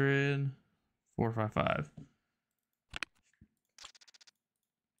 200, 455.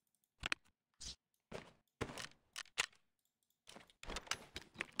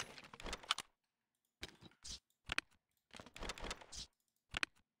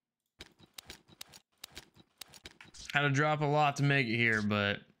 Had to drop a lot to make it here,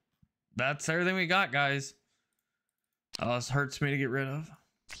 but that's everything we got, guys. Oh, this hurts me to get rid of.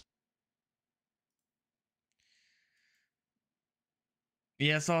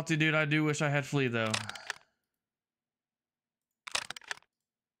 Yeah, salty dude, I do wish I had flea though.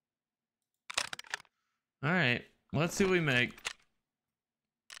 All right, let's see what we make.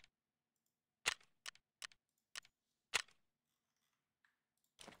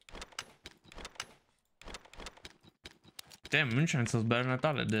 Damn, moonshine sells better than I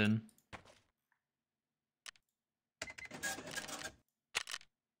thought it did.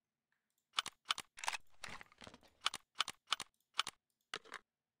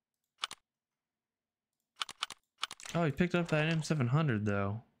 Oh, he picked up that M700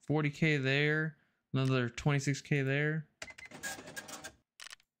 though. 40K there, another 26K there.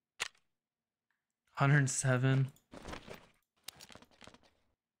 107.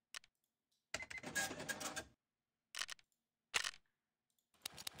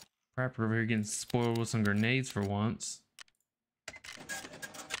 Prepper over here getting spoiled with some grenades for once.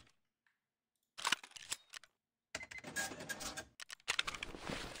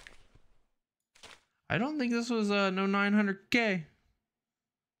 I don't think this was no 900K. I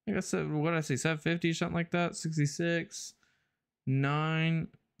think I said, what did I say, 750, something like that. 66,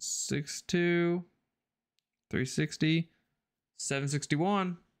 962, 360,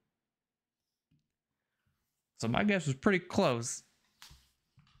 761. So my guess was pretty close.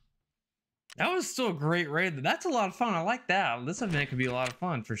 That was still a great raid. That's a lot of fun. I like that. This event could be a lot of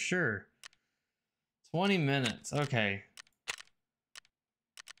fun for sure. 20 minutes. Okay.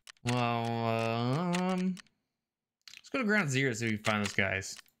 Well, let's go to ground zero so we can find those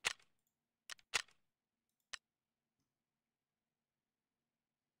guys.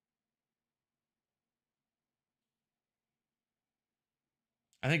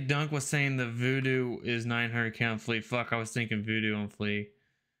 I think Dunk was saying the voodoo is 900K on Flea. Fuck, I was thinking voodoo on Flea.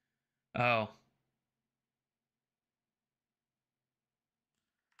 Oh.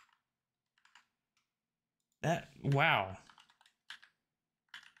 That, wow.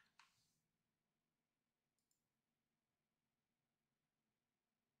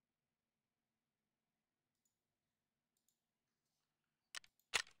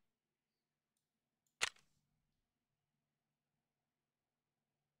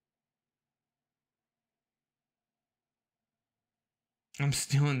 I'm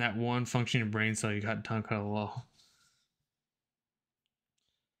stealing that one functioning brain cell you got Dunk out of law.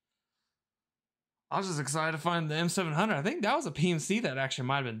 I was just excited to find the M700. I think that was a PMC that actually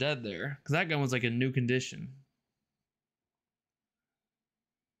might have been dead there, because that gun was like in new condition.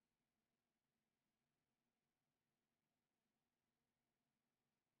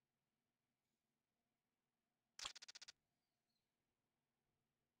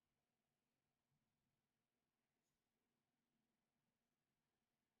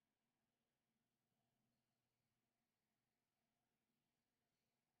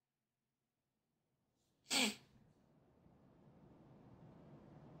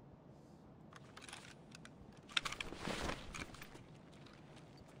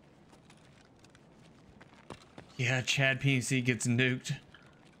 Yeah, Chad PNC gets nuked.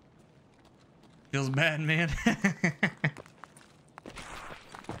 Feels bad, man.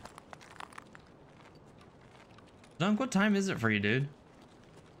 Dunk, what time is it for you, dude?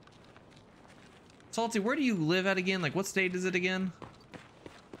 Salty, where do you live at again? Like, what state is it again?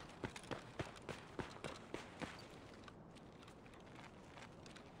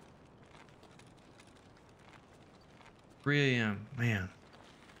 $3 a.m. Man.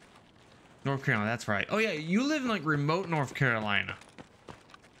 North Carolina, that's right. Oh yeah, you live in like remote North Carolina.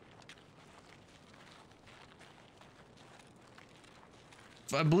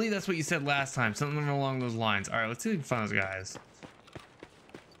 So I believe that's what you said last time, something along those lines. All right, let's see if we can find those guys.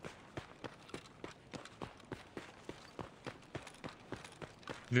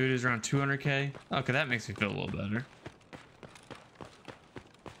 Voodoo's around 200K. Okay, that makes me feel a little better.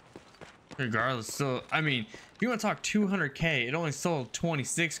 Regardless, so I mean, if you want to talk 200K, it only sold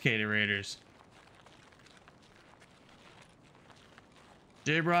 26K to Raiders.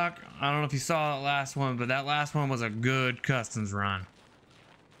 J-Brock, I don't know if you saw that last one, but that last one was a good customs run.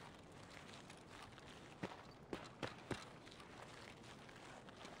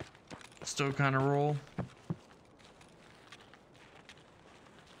 Still kind of roll.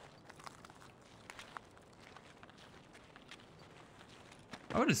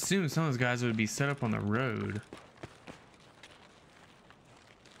 I would assume some of those guys would be set up on the road.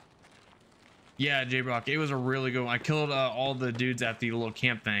 Yeah, J-Brock, it was a really good one. I killed all the dudes at the little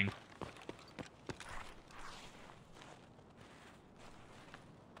camp thing.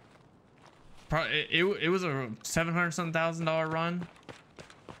 Probably, it was a $700-something run.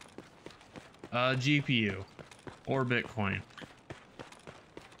 GPU or Bitcoin.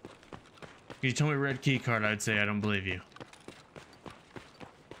 If you told me red key card, I'd say I don't believe you.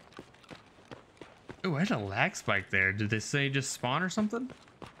 Oh, I had a lag spike there. Did they say just spawn or something?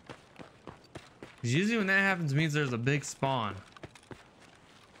 'Cause usually when that happens, it means there's a big spawn.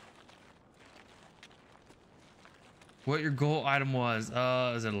 What your goal item was?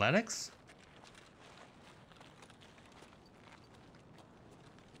 Is it athletics?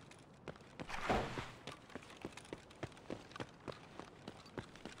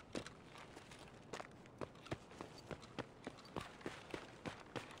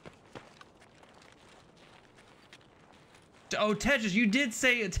 Oh, Tetris, you did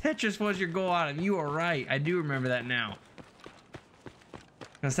say Tetris was your goal item. You are right. I do remember that now.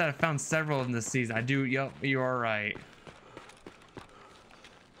 I said I found several of them this season. I do. Yep, you are right.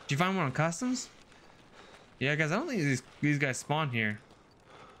 Did you find one on customs? Yeah, guys, I don't think these guys spawn here.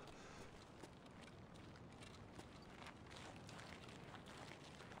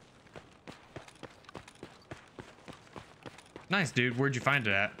 Nice, dude. Where'd you find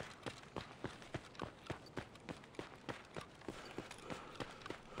it at?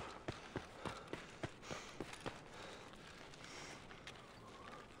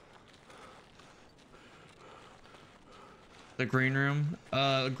 The green room.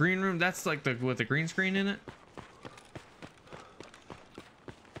 Green room, that's like the with the green screen in it.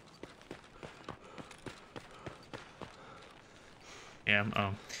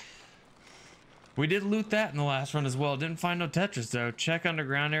 Yeah, we did loot that in the last run as well. Didn't find no Tetris though. Check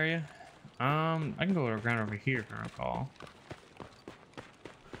underground area. I can go underground over here if I recall.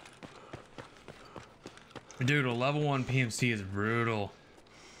 Dude, a level 1 PMC is brutal.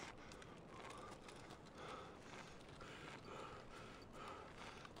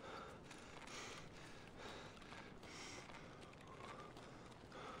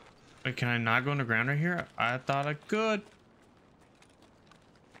 Wait, can I not go underground right here? I thought I could.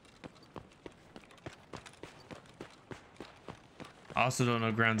 I also don't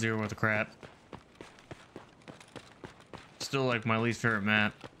know ground zero with the crap. Still like my least favorite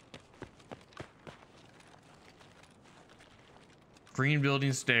map. Green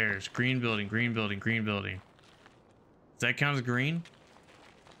building stairs. Green building, green building, green building. Does that count as green?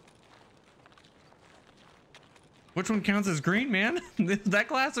 Which one counts as green, man? That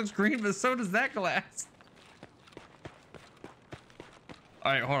glass looks green, but so does that glass.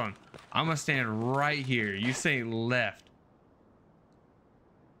 All right, hold on. I'm gonna stand right here. You say left.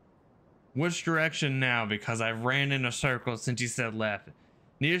 Which direction now? Because I ran in a circle since you said left.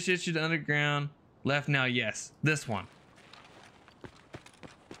 Nearest you to the underground. Left now, yes. This one.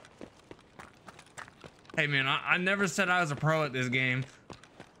 Hey man, I never said I was a pro at this game.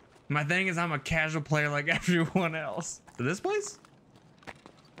 My thing is I'm a casual player like everyone else. To this place?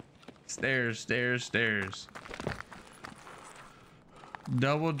 Stairs, stairs, stairs.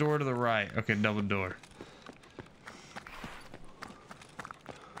 Double door to the right. Okay, double door.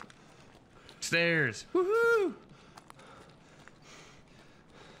 Stairs. Woohoo!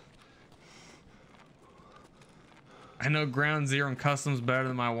 I know Ground Zero and Customs better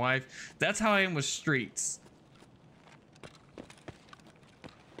than my wife. That's how I am with Streets.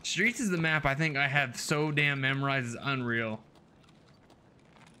 Streets is the map I think I have so damn memorized, it's unreal.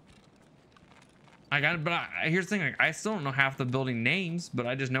 Here's the thing, like, I still don't know half the building names, but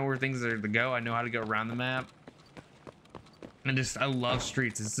I just know where things are to go. I know how to go around the map. I love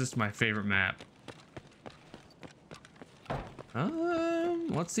Streets. It's just my favorite map.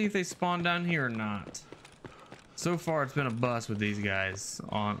 Let's see if they spawn down here or not. So far, it's been a bust with these guys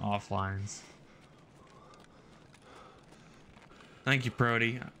on offlines. Thank you,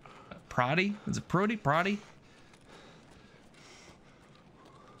 Prody. Prody? Is it Prody? Prody?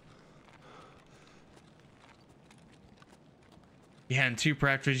 Yeah, and 2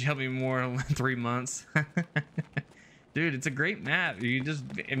 practice, you helped me more in 3 months. Dude, it's a great map. You just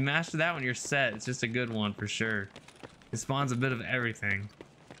master that when you're set. It's just a good one for sure. It spawns a bit of everything,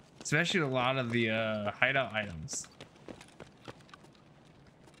 especially a lot of the hideout items.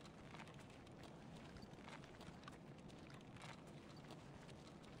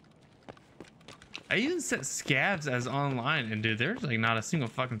 I even set scavs as online, and dude, there's like not a single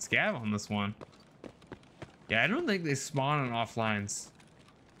fucking scav on this one. Yeah, I don't think they spawn on offlines.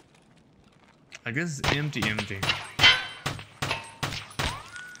 I guess it's empty.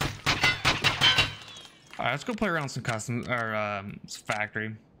 All right, let's go play around some custom or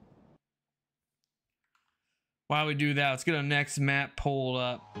factory. While we do that, let's get our next map pulled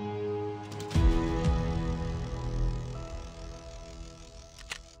up.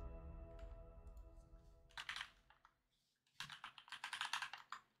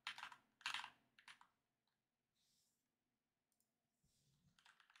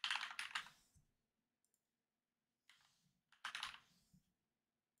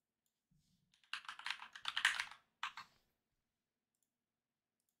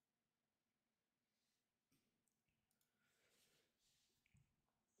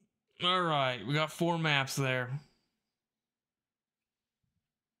 All right, we got 4 maps there.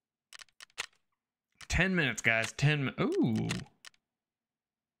 10 minutes, guys. 10 minutes. Ooh.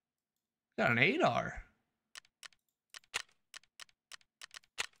 Got an 8R.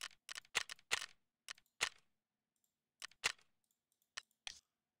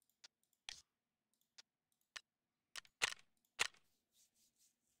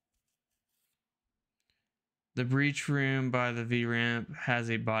 The breach room by the V ramp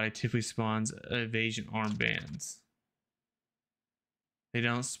has a body, typically spawns evasion armbands. They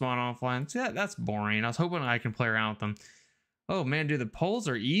don't spawn offline. Yeah, that's boring. I was hoping I can play around with them. Oh man, dude, the polls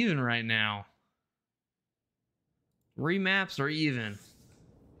are even right now. 3 maps are even.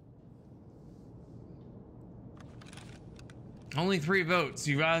 Only 3 votes.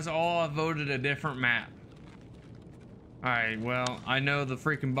 You guys all have voted a different map. Alright, well, I know the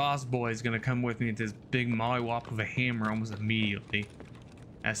freaking boss boy is gonna come with me with this big mollywop of a hammer almost immediately,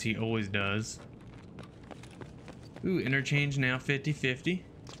 as he always does. Ooh, interchange now 50-50.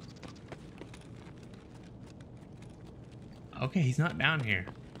 Okay, he's not down here.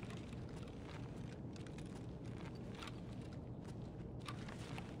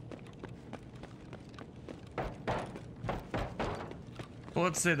 Well,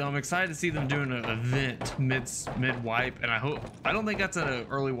 let's say though, I'm excited to see them doing an event mid wipe, and I don't think that's an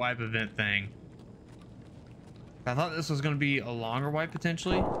early wipe event thing. I thought this was going to be a longer wipe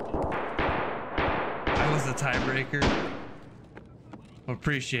potentially. That was the tiebreaker.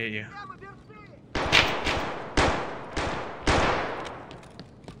 Appreciate you.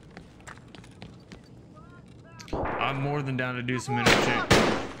 I'm more than down to do some interchange.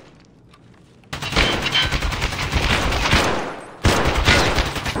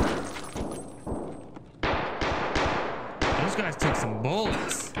 Those guys took some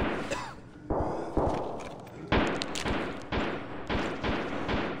bullets.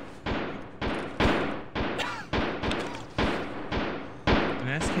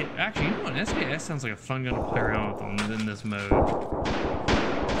 An SK, actually, you know what? An SKS sounds like a fun gun to play around with in this mode.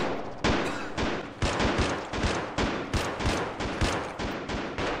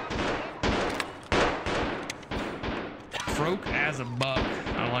 Froke as a buck.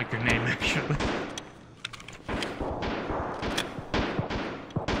 I like your name actually.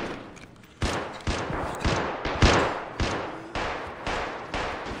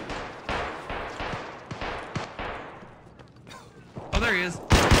 There he is.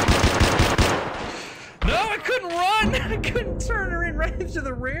 No, I couldn't run. I couldn't turn her in right into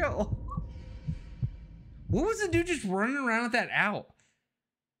the rail. What was the dude just running around with that out?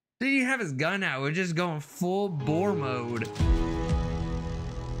 Didn't even have his gun out. We're just going full bore mode.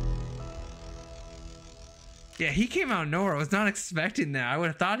 Yeah, he came out of nowhere. I was not expecting that. I would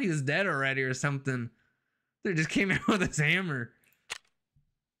have thought he was dead already or something. They just came out with his hammer.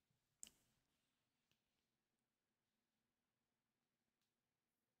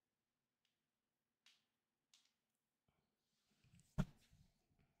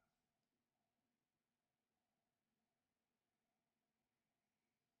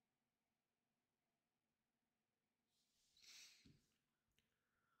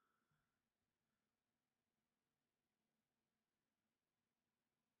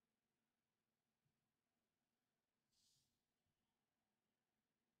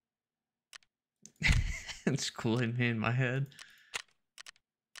 It's cool in me in my head.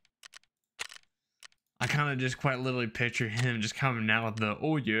 I kind of just quite literally picture him just coming out with the,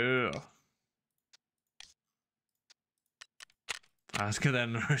 oh yeah. Let's get that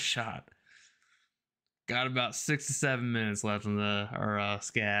another shot. Got about 6 to 7 minutes left on the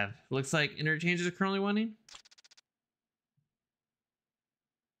scav. Looks like interchanges are currently winning.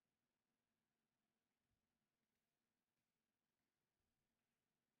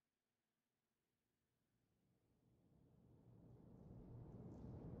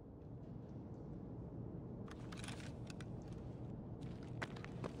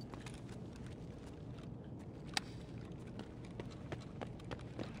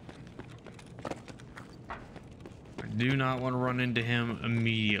 Do not want to run into him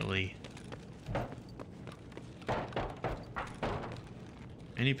immediately.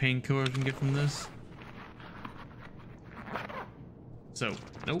 Any painkillers we can get from this? So,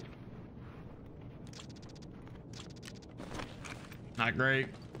 nope. Not great.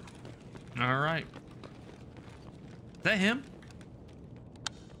 All right. Is that him?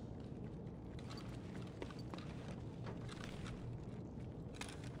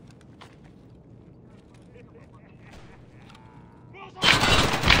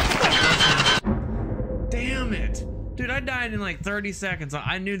 Damn it. Dude, I died in like 30 seconds.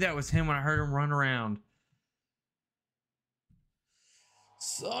 I knew that was him when I heard him run around.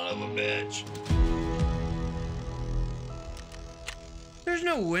 Son of a bitch. There's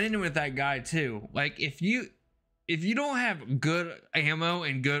no winning with that guy too. Like if you don't have good ammo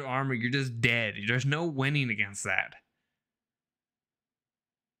and good armor, you're just dead. There's no winning against that.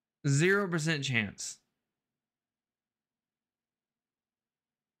 0% chance.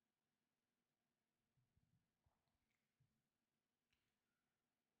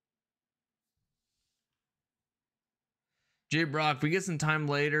 J Brock, if we get some time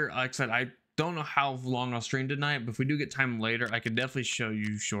later, like I said, I don't know how long I'll stream tonight, but if we do get time later, I could definitely show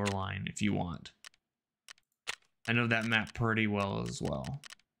you Shoreline if you want. I know that map pretty well as well.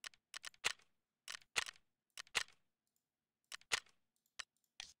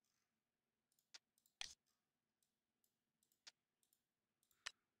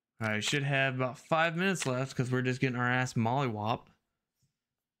 I should have about 5 minutes left because we're just getting our ass mollywopped.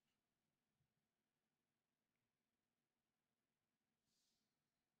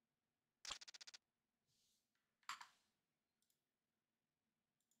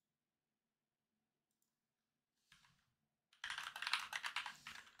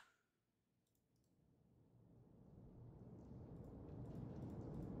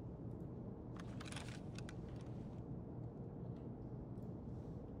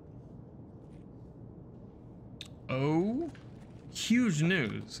 Oh, huge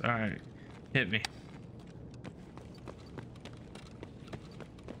news. All right, hit me.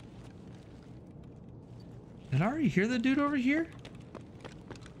 Did I already hear the dude over here?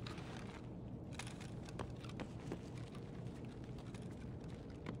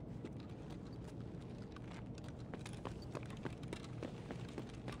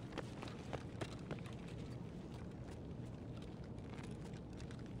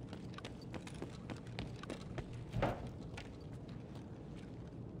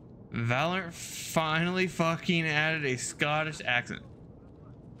 Valorant finally fucking added a Scottish accent.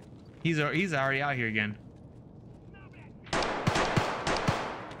 He's already out here again.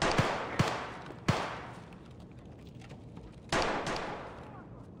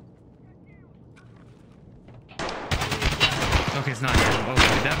 Okay, it's not him.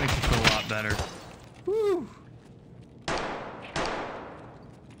 Okay, that makes me feel a lot better. Woo!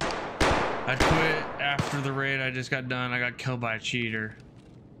 I quit after the raid I just got done. I got killed by a cheater.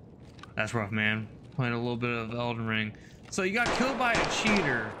 That's rough, man. Playing a little bit of Elden Ring. So you got killed by a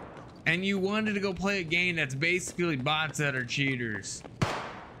cheater, and you wanted to go play a game that's basically bots that are cheaters.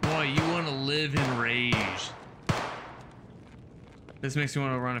 Boy, you want to live in rage. This makes me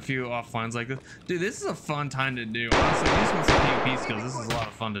want to run a few offlines like this. Dude, this is a fun time to do. Honestly, if you just want some PvP skills, this is a lot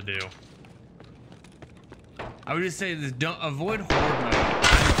of fun to do. I would just say this, don't avoid horde mode.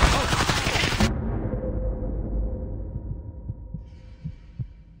 Oh!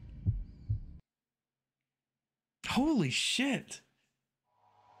 Holy shit.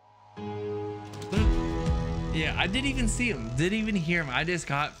 Yeah, I didn't even see him. Didn't even hear him. I just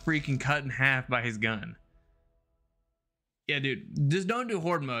got freaking cut in half by his gun. Yeah, dude, just don't do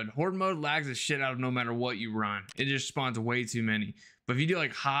horde mode. Horde mode lags the shit out of no matter what you run. It just spawns way too many. But if you do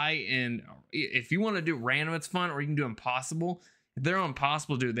like high and if you want to do random, it's fun, or you can do impossible. If they're on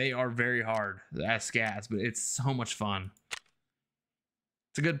impossible, dude, they are very hard as scats, but it's so much fun.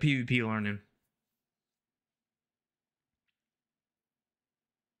 It's a good PvP learning.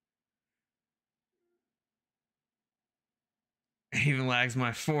 Even lags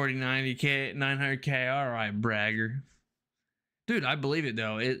my 40, 90k, 900k. All right, bragger. Dude, I believe it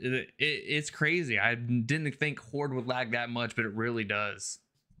though. It's crazy. I didn't think Horde would lag that much, but it really does.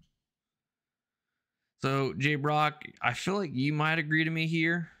 So, J Brock, I feel like you might agree to me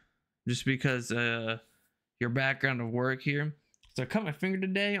here, just because your background of work here. So I cut my finger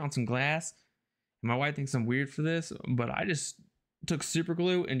today on some glass. My wife thinks I'm weird for this, but I just took super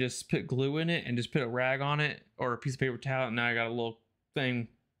glue and just put glue in it and just put a rag on it or a piece of paper towel, and now I got a little thing.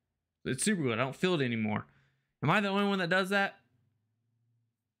 It's super glue. I don't feel it anymore. Am I the only one that does that?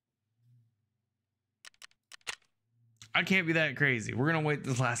 I can't be that crazy. We're gonna wait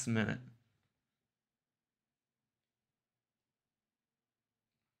this last minute.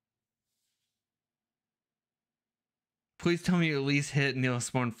 Please tell me you at least hit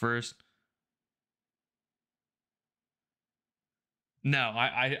Neospawn first. No,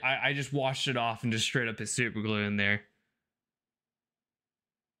 I just washed it off and just straight up put super glue in there.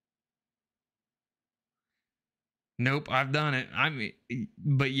 Nope, I've done it. I mean,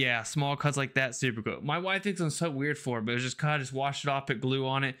 but yeah, small cuts like that, super glue. My wife thinks I'm so weird for it, but it was just cut. I just washed it off, put glue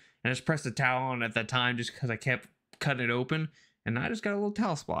on it, and I just pressed a towel on it at that time just because I kept cutting it open, and I just got a little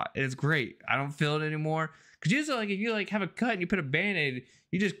towel spot. It's great. I don't feel it anymore. Cause usually, like if you like have a cut and you put a band-aid,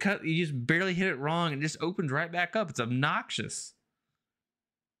 you just barely hit it wrong and it just opens right back up. It's obnoxious.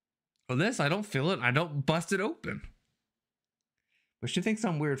 Well, this I don't feel it. I don't bust it open. But she thinks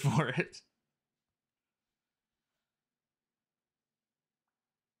I'm weird for it.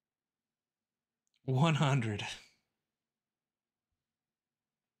 $100.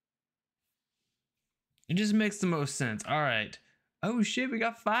 It just makes the most sense. All right. Oh shit, we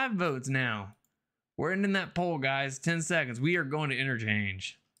got 5 votes now. We're ending that poll, guys. 10 seconds. We are going to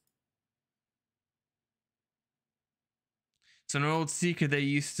interchange. It's an old secret they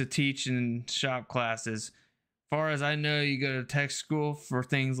used to teach in shop classes. Far as I know, you go to tech school for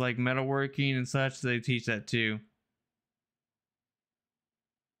things like metalworking and such. They teach that too.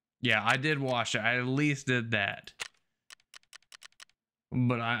 Yeah, I did wash it. I at least did that.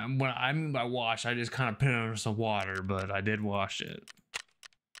 But what I mean by wash, I just kind of put it under some water, but I did wash it.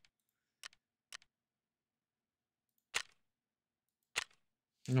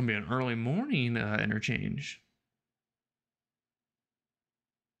 It's gonna be an early morning interchange.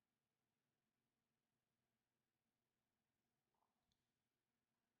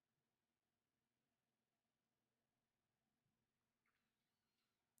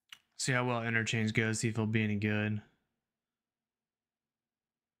 See how well interchange goes, see if it'll be any good.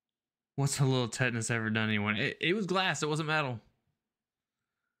 What's a little tetanus ever done anyone? It was glass, it wasn't metal.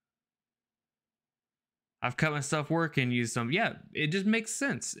 I've cut myself working, used some. Yeah, it just makes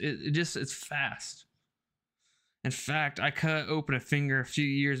sense. It's fast. In fact, I cut open a finger a few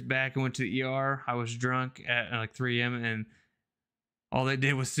years back and went to the ER. I was drunk at like 3 a.m. and all they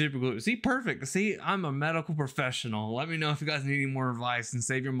did was super glue. See, perfect. See, I'm a medical professional. Let me know if you guys need any more advice and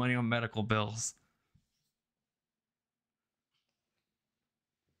save your money on medical bills.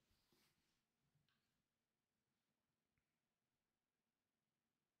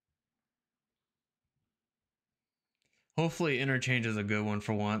 Hopefully interchange is a good one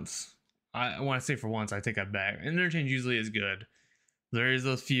for once. I want to say for once, I take that back. Interchange usually is good. There is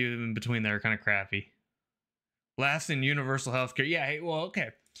those few in between that are kind of crappy. Last in universal healthcare. Yeah, hey, well, okay.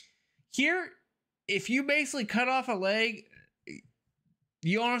 Here, if you basically cut off a leg,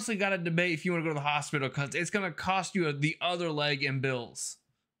 you honestly got to debate if you want to go to the hospital because it's going to cost you the other leg in bills.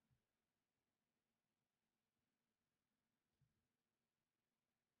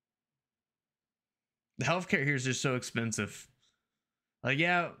 The healthcare here is just so expensive. Like,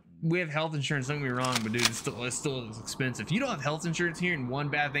 yeah, we have health insurance, don't get me wrong, but dude, it's still expensive. If you don't have health insurance here and one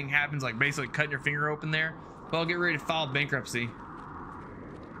bad thing happens, like basically cutting your finger open there, well, get ready to file bankruptcy.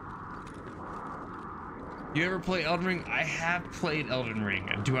 You ever play Elden Ring? I have played Elden Ring.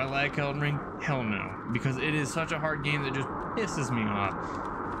 Do I like Elden Ring? Hell no. Because it is such a hard game that just pisses me off.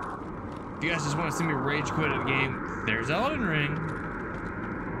 If you guys just want to see me rage quit at a game, there's Elden Ring.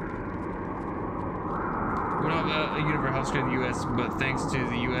 We don't have a universal healthcare in the U.S., but thanks to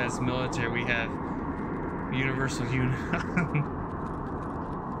the U.S. military, we have Universal unit.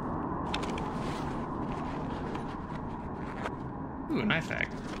 Ooh, a knife hack.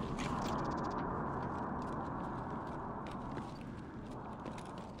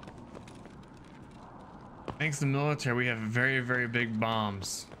 Thanks to the military, we have very, very big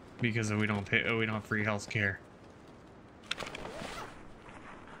bombs because we don't have free health care.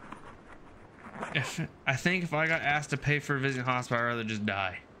 I think if I got asked to pay for a visiting hospital, I'd rather just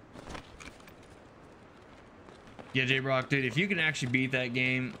die. Yeah, J Brock, dude, if you can actually beat that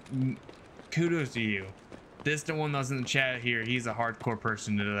game, kudos to you. This the one that was in the chat here, he's a hardcore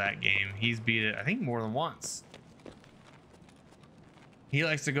person into that game. He's beat it, I think, more than once. He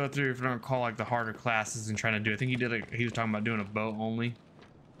likes to go through, if I don't recall, like the harder classes and trying to do. I think he was talking about doing a boat only.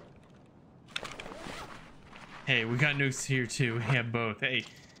 Hey, we got nukes here too. We have both. Hey,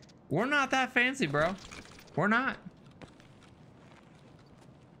 we're not that fancy, bro. We're not.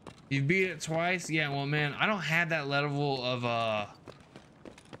 You beat it twice? Yeah, well, man, I don't have that level of,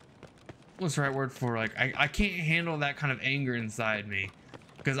 what's the right word for, like, I can't handle that kind of anger inside me.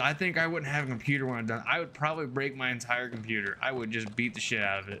 Because I think I wouldn't have a computer when I'm done. I would probably break my entire computer. I would just beat the shit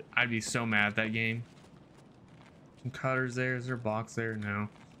out of it. I'd be so mad at that game. Some cutters there. Is there a box there? No.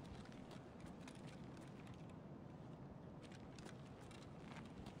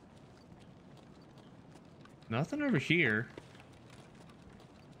 Nothing over here.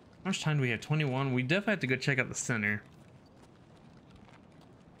 How much time do we have? 21. We definitely have to go check out the center.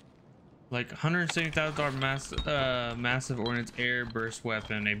 Like $170,000 massive ordnance air burst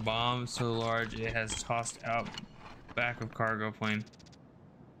weapon. A bomb so large it has tossed out back of cargo plane.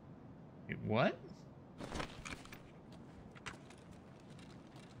 Wait, what?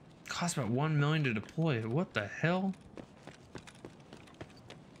 Cost about $1 million to deploy it. What the hell?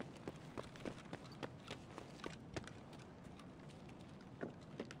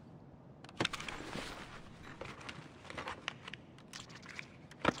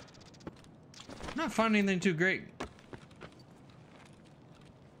 Not finding anything too great.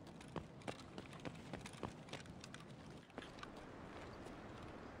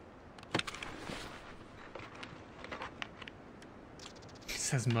 It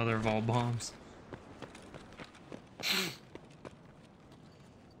says mother of all bombs.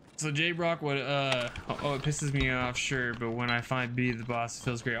 So J Brock would oh, it pisses me off, sure, but when I find B the boss, it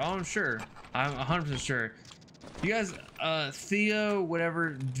feels great. Oh, I'm sure. I'm 100% sure. You guys,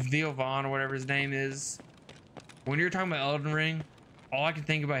 Theo Vaughn or whatever his name is, when you're talking about Elden Ring, all I can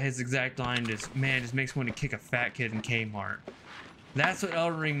think about his exact line is, man, just makes me want to kick a fat kid in Kmart. That's what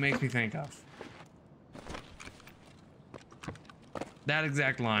Elden Ring makes me think of. That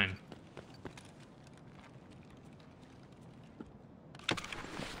exact line.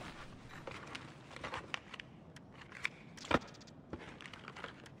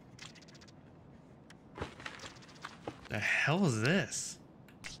 The hell is this?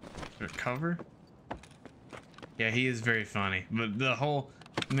 Is there a cover? Yeah, he is very funny. But the whole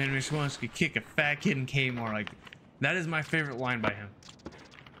man makes me want to kick a fat kid in Kmart, like, that is my favorite line by him.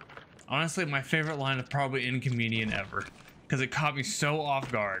 Honestly, my favorite line of probably any comedian ever, because it caught me so off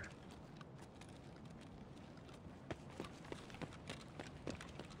guard.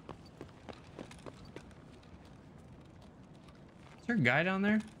 Is there a guy down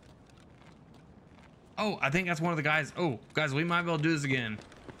there? Oh, I think that's one of the guys. Oh, guys, we might be able to do this again.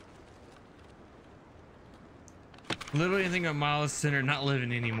 Literally anything about Miles Center not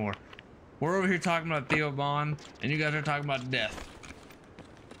living anymore. We're over here talking about Theo Vaughn, and you guys are talking about death.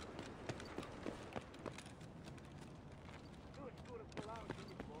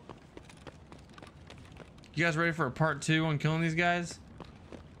 You guys ready for a part 2 on killing these guys?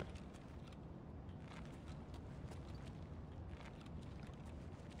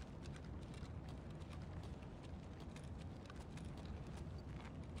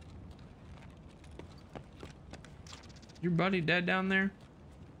 Your buddy dead down there?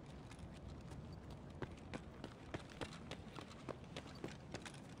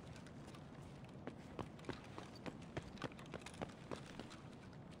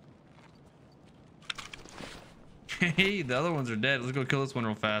 Hey, the other ones are dead. Let's go kill this one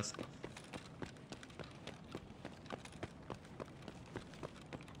real fast.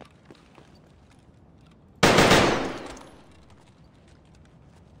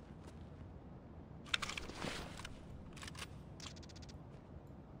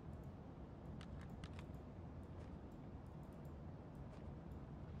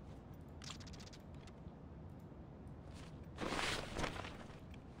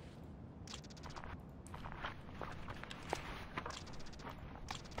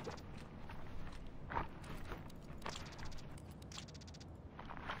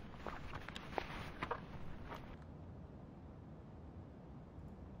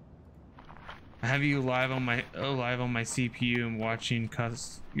 I have you live on my CPU and watching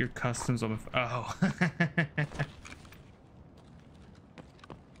your customs on my oh.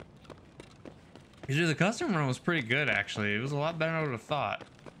 Dude, the custom run was pretty good actually. It was a lot better than I would have thought.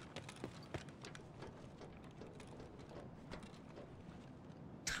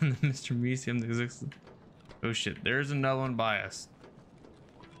 Mr. Museum exists. Oh shit, there's another one by us.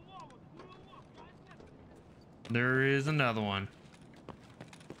 There is another one.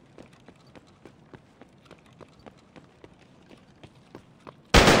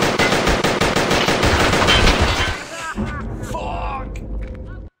 Fuck!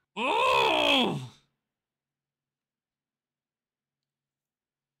 Oh!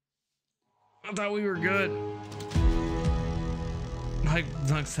 I thought we were good. Like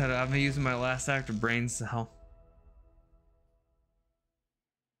Dunk said, I've been using my last active brain cell.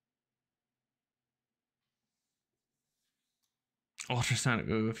 Ultrasonic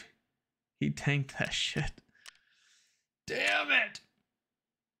move. He tanked that shit. Damn it!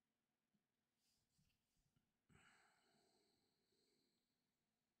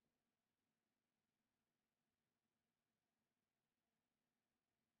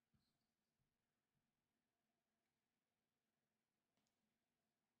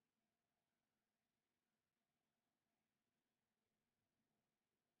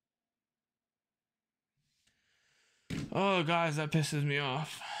 Oh, guys, that pisses me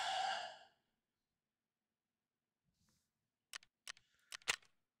off.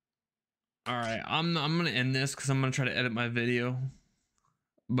 All right, I'm gonna end this because I'm gonna try to edit my video.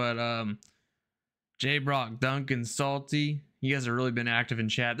 But J Brock, Duncan, Salty, you guys have really been active in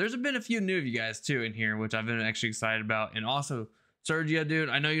chat. There's been a few new of you guys too in here, which I've been actually excited about. And also Sergio, dude,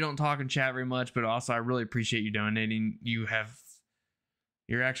 I know you don't talk in chat very much, but also I really appreciate you donating.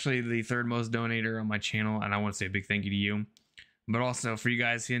 You're actually the third most donator on my channel, and I want to say a big thank you to you. But also for you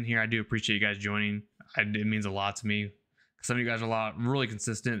guys in here, I do appreciate you guys joining. It means a lot to me. Some of you guys are really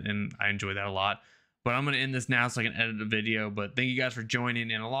consistent, and I enjoy that a lot. But I'm going to end this now so I can edit the video. But thank you guys for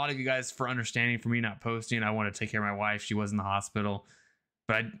joining, and a lot of you guys for understanding for me not posting. I want to take care of my wife. She was in the hospital.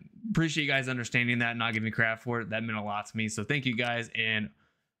 But I appreciate you guys understanding that and not giving me crap for it. That meant a lot to me. So thank you guys, and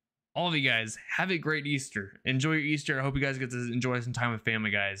all of you guys, have a great Easter. Enjoy your Easter. I hope you guys get to enjoy some time with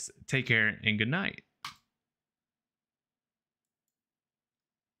family, guys. Take care, and good night.